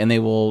crazy, and I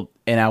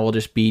will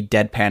just be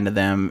deadpan to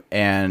them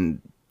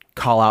and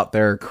call out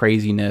their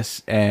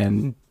craziness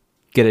and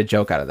get a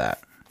joke out of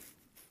that.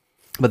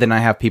 But then I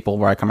have people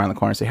where I come around the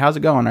corner and say, "How's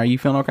it going? Are you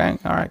feeling okay?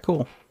 All right,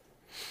 cool."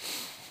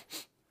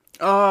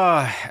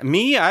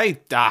 Me,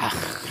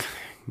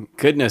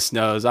 goodness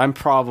knows, I'm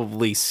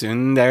probably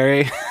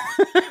tsundere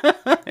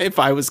if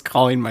I was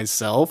calling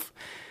myself,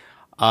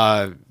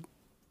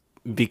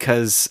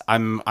 because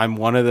I'm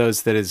one of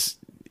those that is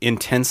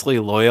intensely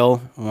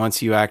loyal.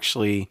 Once you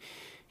actually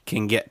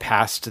can get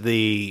past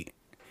the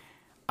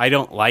 "I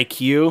don't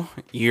like you,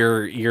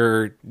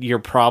 you're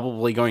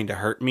probably going to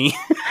hurt me"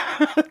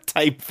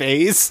 type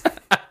phase.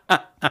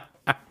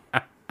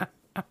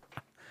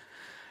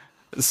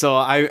 So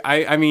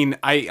I mean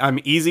I'm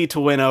easy to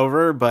win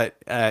over, but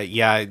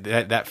yeah,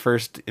 that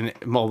first, a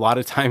lot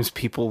of times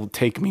people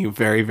take me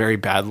very, very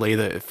badly,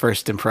 the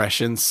first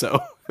impressions.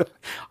 So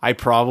I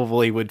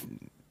probably would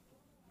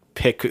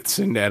pick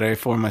tsundere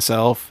for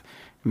myself,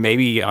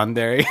 maybe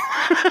yandere.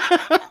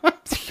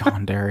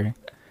 Yandere.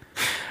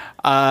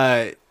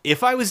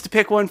 If I was to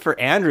pick one for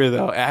Andrew,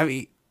 though, I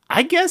mean,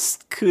 I guess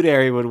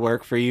kudere would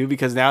work for you,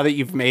 because now that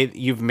you've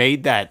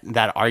made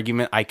that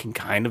argument, I can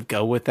kind of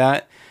go with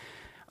that.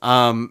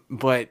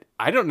 But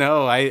I don't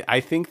know.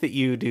 I think that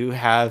you do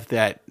have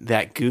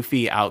that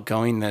goofy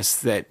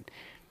outgoingness that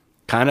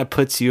kind of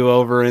puts you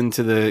over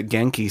into the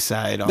Genki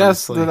side,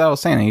 honestly. That's what I was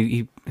saying.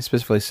 He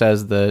specifically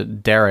says the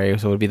dere,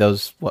 so it would be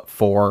those,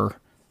 4.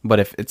 But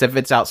if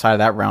it's outside of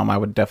that realm, I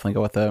would definitely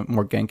go with the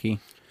more Genki.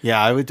 Yeah,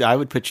 I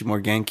would put you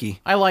more Genki.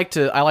 I like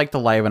to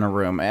liven a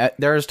room.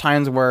 There's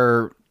times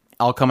where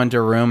I'll come into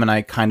a room and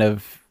I kind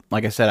of,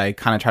 like I said, I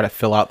kind of try to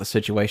fill out the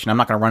situation. I'm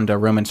not going to run into a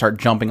room and start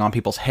jumping on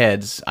people's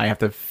heads. I have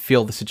to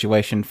feel the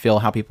situation, feel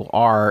how people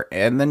are,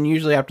 and then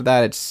usually after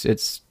that,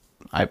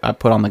 I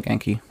put on the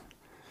Genki.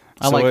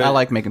 I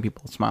like making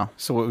people smile.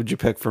 So what would you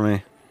pick for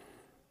me?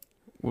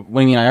 What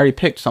do you mean? I already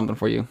picked something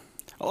for you.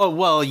 Oh,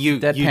 well, you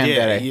did.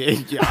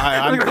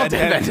 I'm a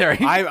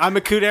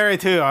kudere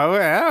too.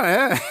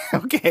 Yeah.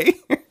 Okay.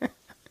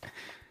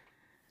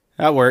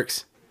 That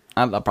works.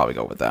 I'll probably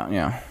go with that,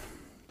 yeah.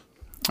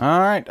 All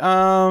right,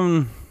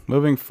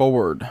 moving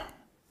forward.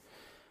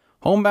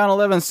 Homebound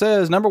 11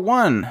 says, number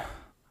 1,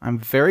 I'm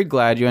very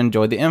glad you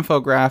enjoyed the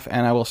infograph,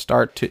 and I will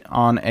start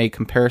on a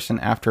comparison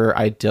after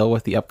I deal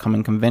with the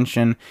upcoming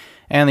convention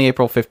and the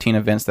April 15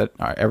 events that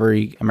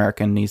every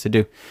American needs to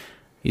do.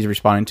 He's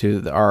responding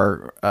to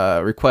our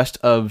request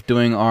of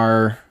doing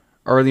our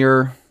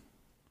earlier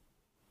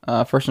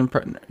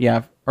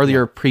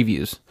earlier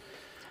previews.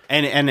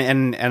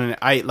 And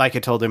I, like I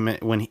told him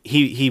when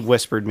he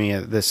whispered me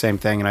the same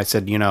thing, and I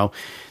said,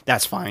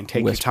 that's fine.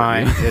 Take your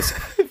time.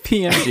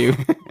 PM'd you.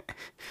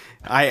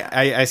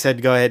 I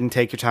said, go ahead and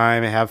take your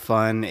time and have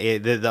fun.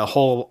 The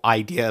whole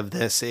idea of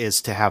this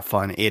is to have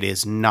fun. It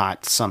is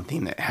not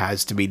something that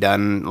has to be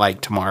done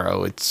like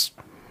tomorrow. It's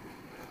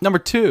number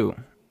 2.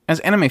 As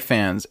anime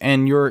fans,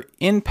 and your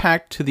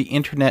impact to the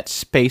internet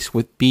space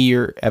would be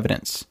your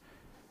evidence.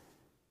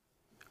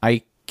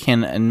 I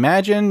can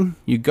imagine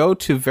you go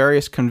to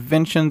various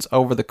conventions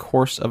over the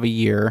course of a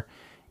year,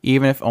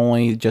 even if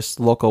only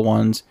just local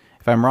ones.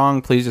 If I'm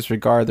wrong, please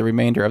disregard the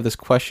remainder of this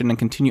question and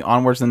continue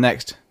onwards to the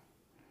next.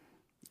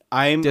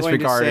 I'm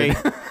disregarded.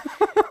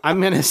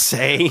 I'm going to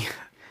say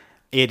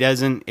it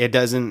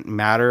doesn't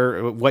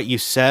matter what you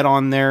said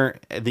on there.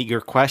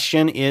 Your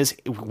question is,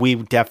 we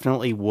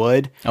definitely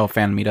would. Oh,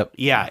 fan meetup.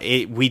 Yeah,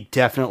 we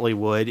definitely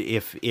would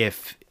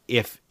if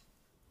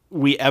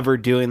we ever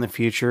do in the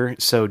future.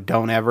 So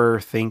don't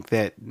ever think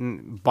that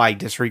by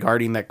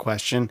disregarding that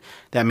question,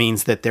 that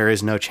means that there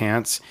is no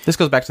chance. This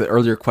goes back to the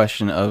earlier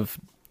question of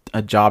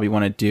a job you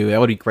want to do.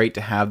 That would be great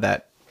to have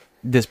that.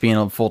 This being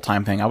a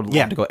full-time thing, I would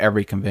love to go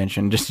every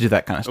convention just to do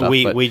that kind of stuff.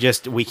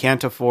 We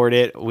can't afford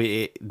it.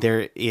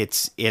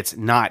 It's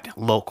not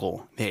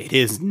local. It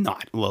is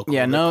not local.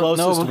 Yeah, the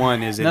closest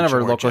one is in none of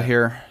Georgia. our local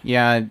here.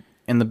 Yeah,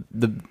 and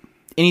the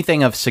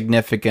anything of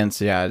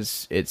significance,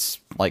 it's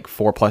like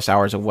 4+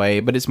 hours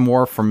away. But it's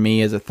more for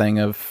me as a thing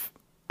of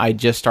I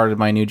just started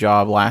my new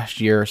job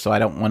last year, so I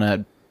don't want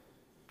to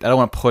don't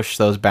want to push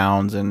those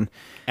bounds, and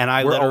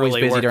I we're always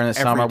literally busy work during the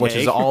summer, every which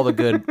day. is all the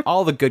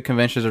good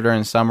conventions are during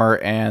the summer,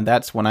 and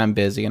that's when I'm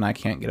busy and I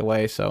can't get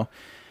away. So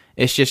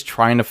it's just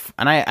trying to,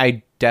 and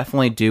I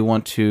definitely do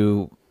want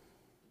to,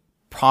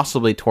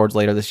 possibly towards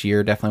later this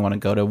year, definitely want to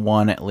go to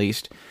one at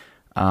least.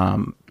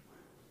 And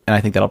I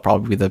think that'll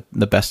probably be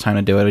the best time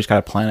to do it. I just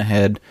got to plan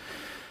ahead.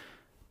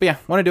 But yeah,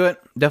 want to do it.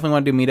 Definitely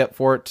want to do meetup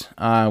for it.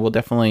 We'll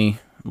definitely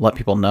let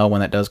people know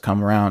when that does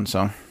come around.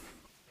 So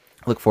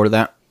look forward to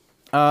that.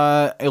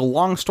 A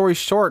long story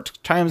short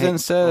chimes in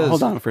and says,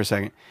 hold on for a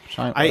second.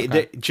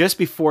 Just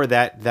before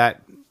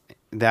that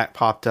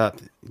popped up,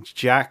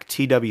 Jack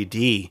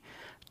TWD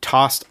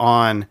tossed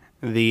on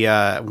the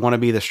want to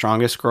be the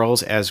strongest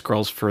girls as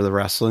girls for the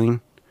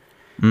wrestling.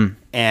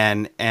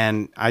 And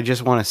I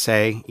just want to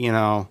say,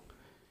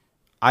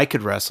 I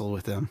could wrestle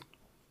with them.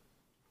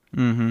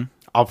 Mm-hmm.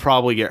 I'll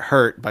probably get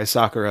hurt by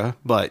Sakura,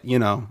 but You're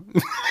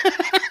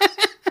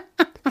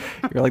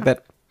like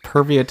that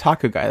pervy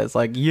otaku guy that's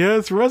like,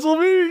 yes, wrestle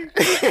me.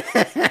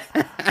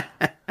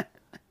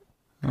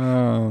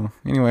 Oh,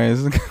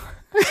 anyways,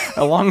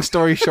 a long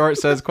story short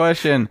says,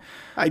 question.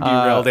 I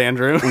derailed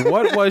Andrew.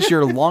 What was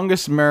your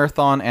longest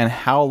marathon and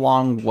how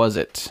long was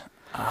it?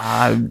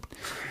 I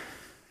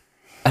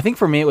think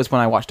for me it was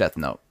when I watched Death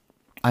Note.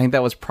 I think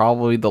that was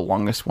probably the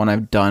longest one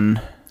I've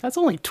done. That's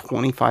only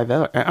 25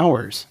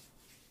 hours.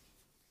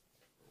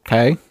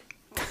 Okay.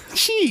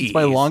 Jeez. It's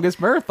my longest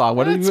marathon.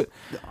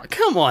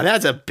 Come on,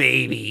 that's a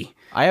baby.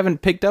 I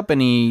haven't picked up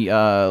any,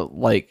 other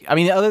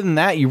than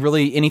that,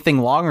 anything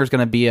longer is going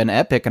to be an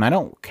epic, and I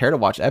don't care to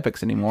watch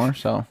epics anymore,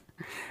 so.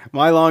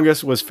 My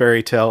longest was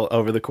Fairy Tail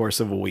over the course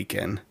of a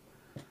weekend.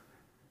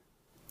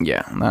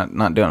 Yeah,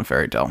 not doing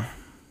Fairy Tail.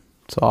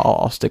 So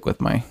I'll stick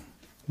with my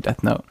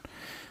Death Note.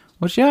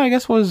 Which, I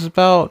guess was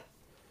about,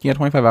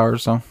 25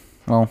 hours, so.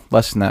 Well,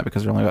 less than that,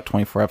 because they're only about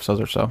 24 episodes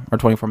or so, or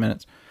 24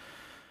 minutes.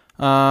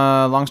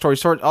 Long story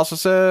short also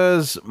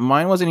says,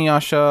 mine was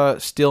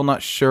Inuyasha, still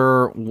not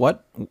sure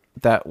what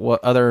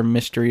other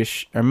mystery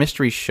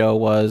show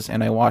was,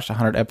 and I watched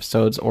 100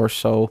 episodes or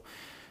so,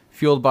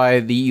 fueled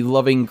by the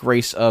loving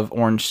grace of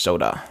orange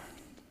soda.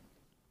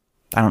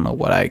 I don't know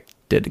what I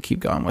did to keep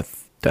going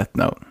with Death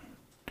Note.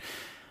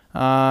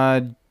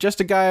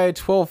 Just a guy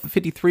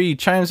 1253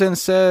 chimes in and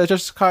says,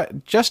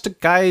 just a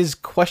guy's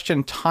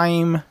question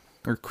time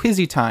or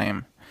quizzy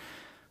time.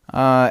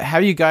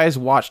 Have you guys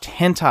watched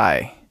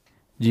hentai?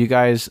 Do you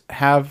guys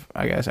have?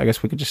 I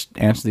guess we could just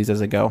answer these as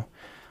they go.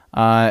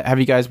 Have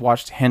you guys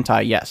watched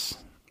hentai? Yes.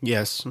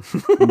 Yes.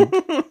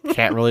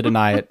 Can't really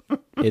deny it.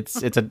 It's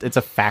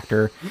a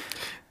factor.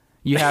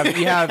 You have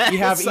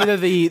either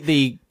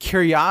the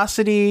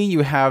curiosity.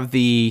 You have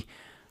the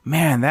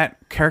man. That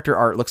character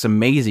art looks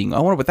amazing. I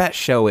wonder what that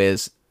show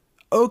is.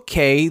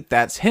 Okay,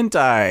 that's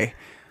hentai.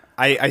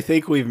 I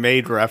think we've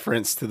made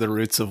reference to the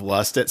roots of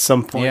lust at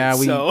some point. Yeah,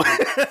 so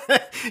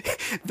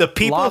the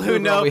people who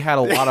know we had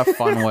a lot of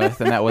fun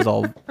with, and that was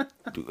a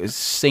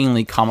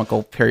insanely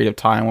comical period of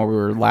time where we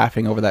were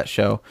laughing over that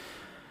show.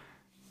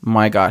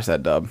 My gosh,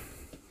 that dub.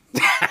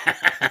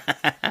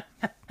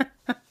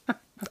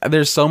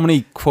 There's so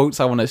many quotes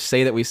I want to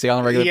say that we say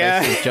on a regular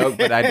basis joke,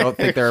 but I don't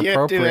think they're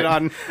appropriate.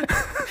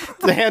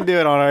 Can't do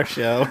it on our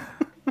show.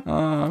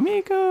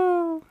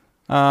 Amigo.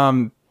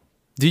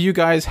 Do you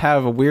guys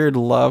have a weird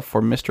love for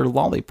Mr.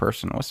 Lolly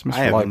Person? What's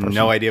Mr. Lolly Person? I have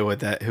no idea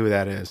who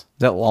that is. Is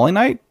that Lolly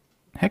Knight?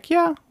 Heck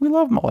yeah, we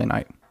love Lolly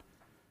Knight.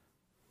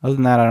 Other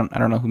than that, I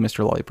don't know who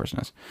Mr. Lolly Person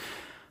is.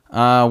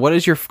 What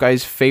is your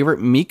guys' favorite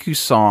Miku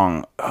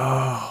song?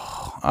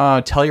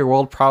 Tell Your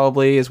World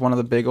probably is one of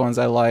the big ones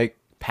I like.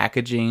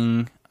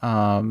 Packaging.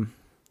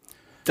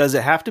 Does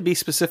it have to be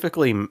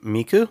specifically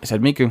Miku? I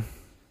said Miku.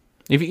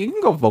 If you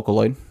can go with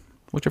Vocaloid.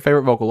 What's your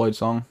favorite Vocaloid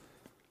song?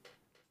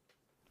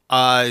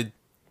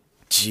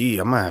 Gee,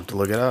 I'm gonna have to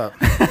look it up.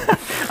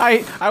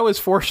 I was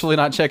fortunately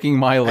not checking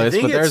my list,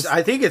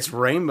 I think it's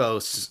Rainbow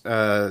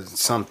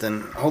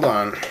something. Hold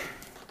on.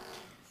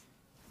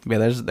 Yeah,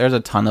 there's a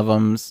ton of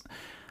them.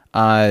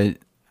 I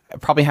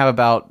probably have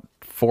about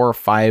 4 or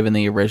 5 in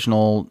the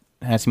original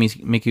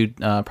Hatsune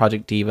Miku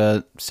Project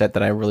Diva set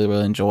that I really,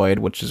 really enjoyed,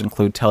 which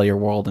include Tell Your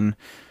World and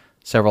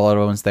several other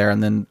ones there.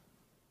 And then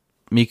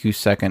Miku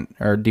Second,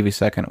 or Diva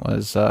Second,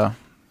 was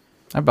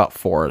about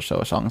 4 or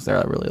so songs there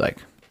I really like.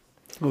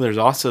 Well, there's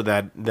also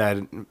that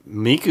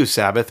Miku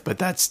Sabbath, but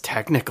that's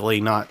technically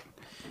not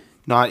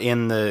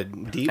in the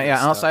Diva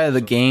stuff, outside of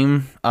the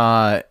game,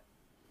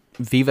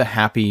 Viva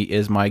Happy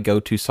is my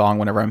go-to song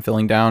whenever I'm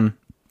feeling down.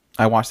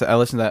 I watched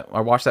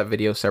that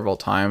video several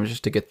times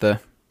just to get the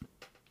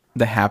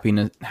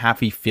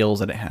happy feels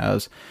that it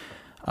has.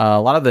 A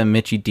lot of the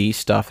Michi D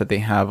stuff that they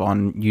have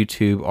on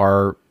YouTube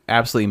are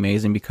absolutely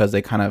amazing because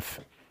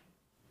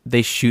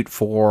they shoot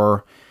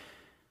for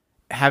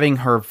having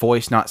her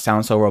voice not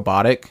sound so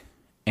robotic,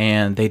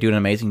 and they do an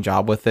amazing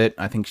job with it.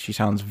 I think she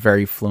sounds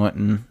very fluent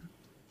and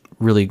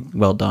really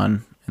well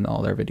done in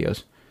all their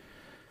videos.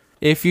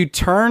 If you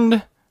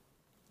turned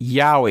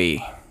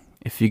yaoi,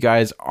 if you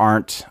guys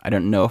aren't, I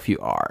don't know if you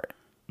are.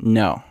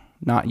 No,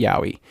 not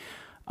yaoi.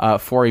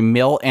 For a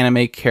male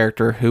anime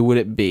character, who would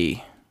it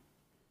be?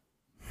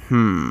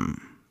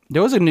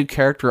 There was a new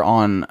character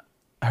on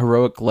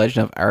Heroic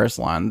Legend of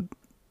Arslan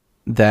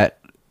that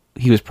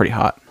he was pretty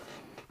hot.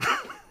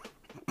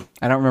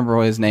 I don't remember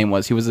what his name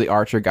was. He was the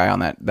archer guy on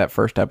that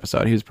first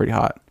episode. He was pretty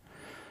hot.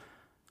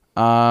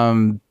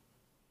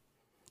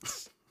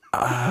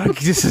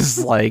 This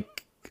is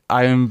like,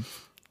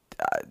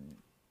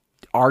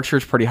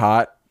 Archer's pretty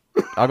hot.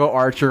 I'll go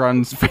Archer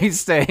on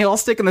Space Day. I'll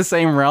stick in the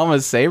same realm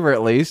as Saber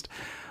at least.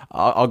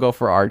 I'll go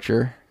for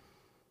Archer.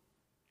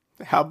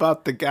 How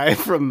about the guy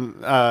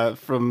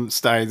from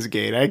Steins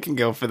Gate? I can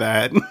go for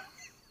that.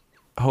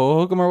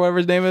 Hokum or whatever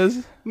his name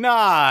is? No,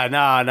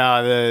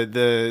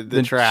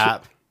 the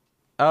trap.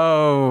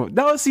 Oh,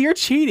 no, see, you're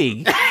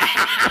cheating.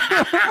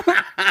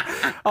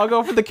 I'll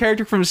go for the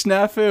character from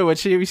Snafu,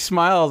 which he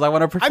smiles. I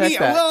want to protect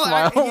that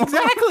smile.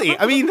 Exactly.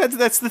 I mean,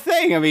 that's the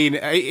thing. I mean,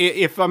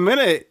 if I'm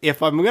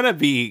gonna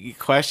be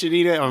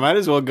questioning it, I might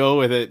as well go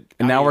with it.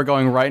 And now we're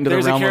going right into the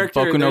realm of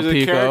Boku no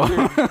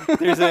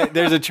Pico.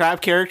 There's a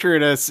trap character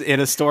in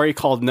a story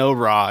called No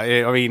Ra.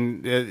 I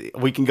mean,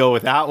 we can go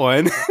with that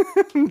one.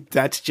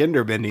 That's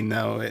gender bending,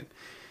 though.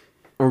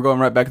 We're going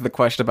right back to the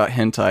question about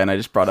hentai, and I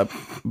just brought up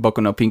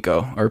Boku no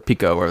Pico, or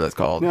Pico, whatever that's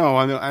called. No.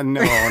 Oh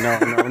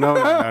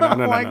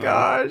my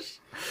gosh.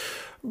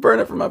 Burn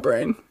it from my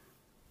brain.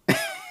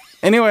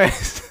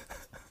 Anyways.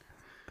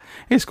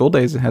 Hey, School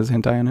Days has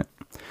hentai in it.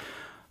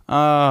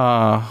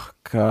 Oh,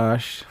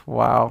 gosh.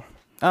 Wow.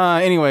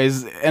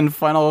 Anyways, and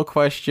final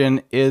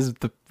question, is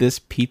this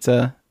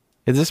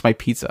my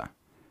pizza?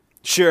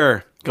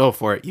 Sure. Go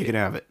for it. You can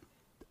have it.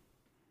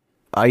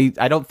 I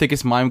don't think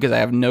it's mine because I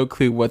have no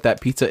clue what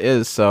that pizza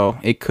is, so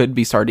it could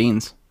be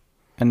sardines.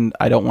 And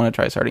I don't want to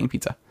try sardine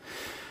pizza.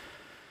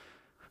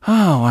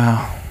 Oh,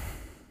 wow.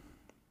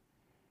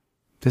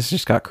 This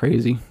just got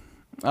crazy.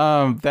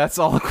 That's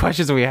all the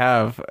questions we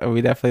have. We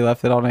definitely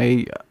left it on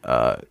a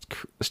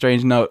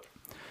strange note.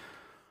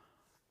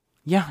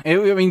 Yeah, I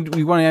mean,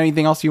 we want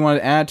anything else you want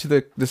to add to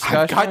the discussion?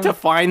 I've got to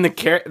find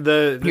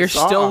the You're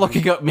song. Still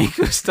looking up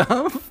Miku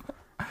stuff?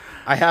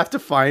 I have to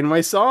find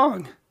my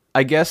song.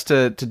 I guess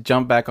to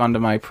jump back onto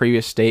my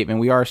previous statement,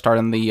 we are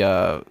starting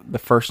the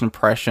first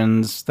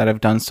impressions that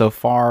I've done so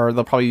far.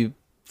 There'll probably be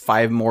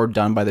 5 more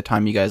done by the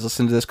time you guys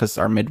listen to this because it's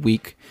our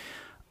midweek.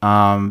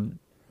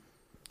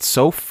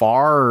 So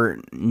far,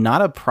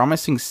 not a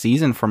promising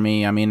season for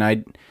me. I mean,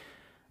 I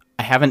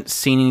haven't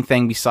seen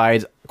anything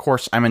besides, of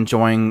course, I'm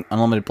enjoying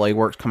Unlimited Blade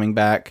Works coming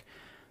back.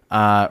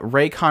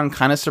 Raycon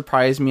kind of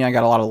surprised me. I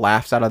got a lot of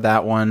laughs out of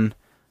that one.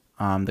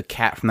 The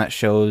cat from that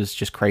show is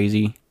just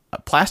crazy.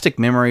 Plastic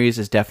Memories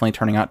is definitely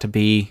turning out to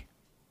be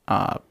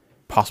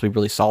possibly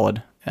really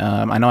solid.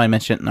 I know I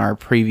mentioned in our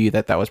preview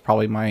that was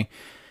probably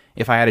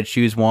if I had to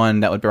choose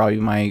one, that would probably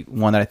be my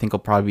one that I think will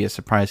probably be a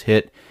surprise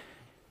hit.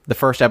 The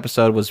first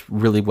episode was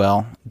really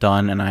well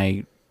done,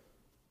 and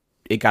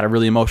it got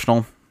really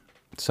emotional,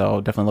 so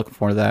definitely looking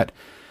forward to that.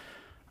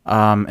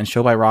 And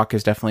Show by Rock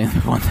is definitely the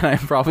one that I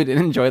probably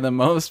didn't enjoy the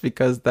most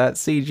because that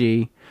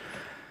CG.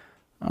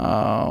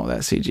 Oh,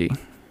 that CG.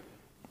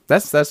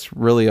 That's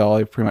really all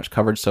I've pretty much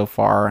covered so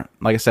far.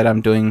 Like I said,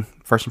 I'm doing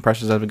first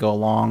impressions as we go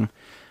along.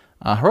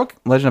 Heroic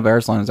Legend of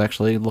Arslan is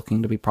actually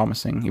looking to be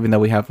promising, even though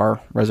we have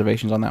our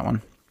reservations on that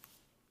one.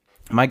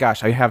 My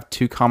gosh, I have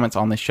 2 comments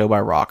on this Show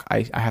by Rock.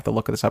 I have to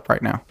look this up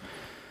right now.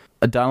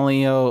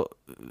 Adonio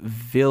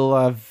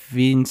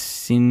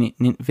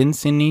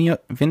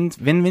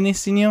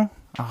Villavicencio?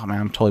 Oh man,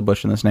 I'm totally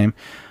butchering this name.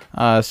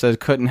 Says,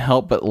 couldn't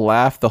help but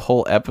laugh the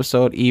whole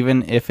episode,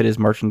 even if it is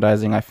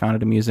merchandising. I found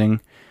it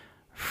amusing.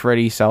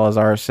 Freddie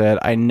Salazar said,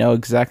 I know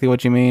exactly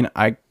what you mean.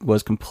 I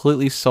was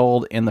completely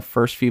sold in the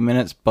first few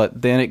minutes, but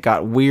then it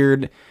got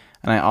weird.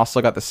 And I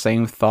also got the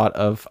same thought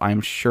of, I'm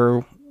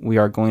sure we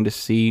are going to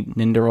see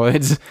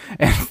Nindoroids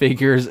and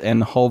figures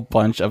and a whole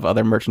bunch of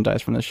other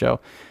merchandise from the show.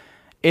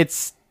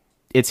 It's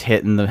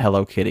hitting the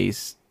Hello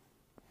Kitties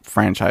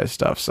franchise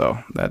stuff,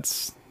 so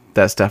that's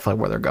definitely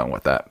where they're going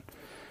with that.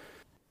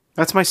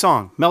 That's my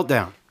song,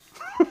 Meltdown.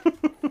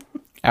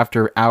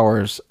 After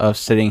hours of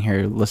sitting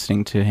here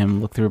listening to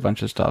him look through a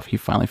bunch of stuff, he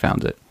finally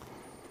found it.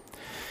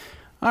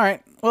 All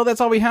right. Well,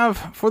 that's all we have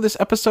for this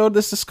episode,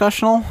 this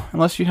discussional,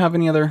 unless you have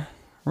any other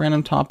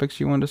random topics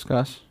you want to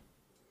discuss.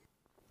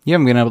 You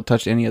haven't been able to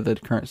touch any of the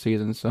current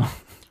seasons, so.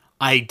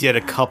 I did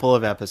a couple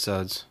of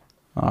episodes.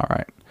 All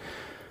right.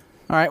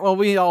 Well,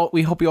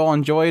 we hope you all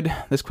enjoyed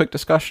this quick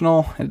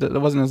discussional.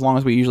 It wasn't as long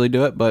as we usually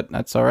do it, but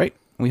that's all right.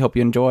 We hope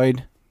you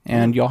enjoyed,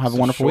 and y'all have a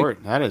wonderful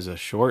week. That is a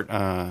short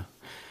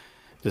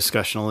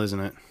discussional, isn't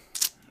it?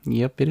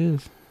 Yep, it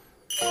is.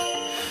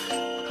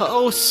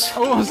 Oh,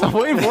 so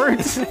waiting for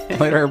it.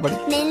 Later, everybody.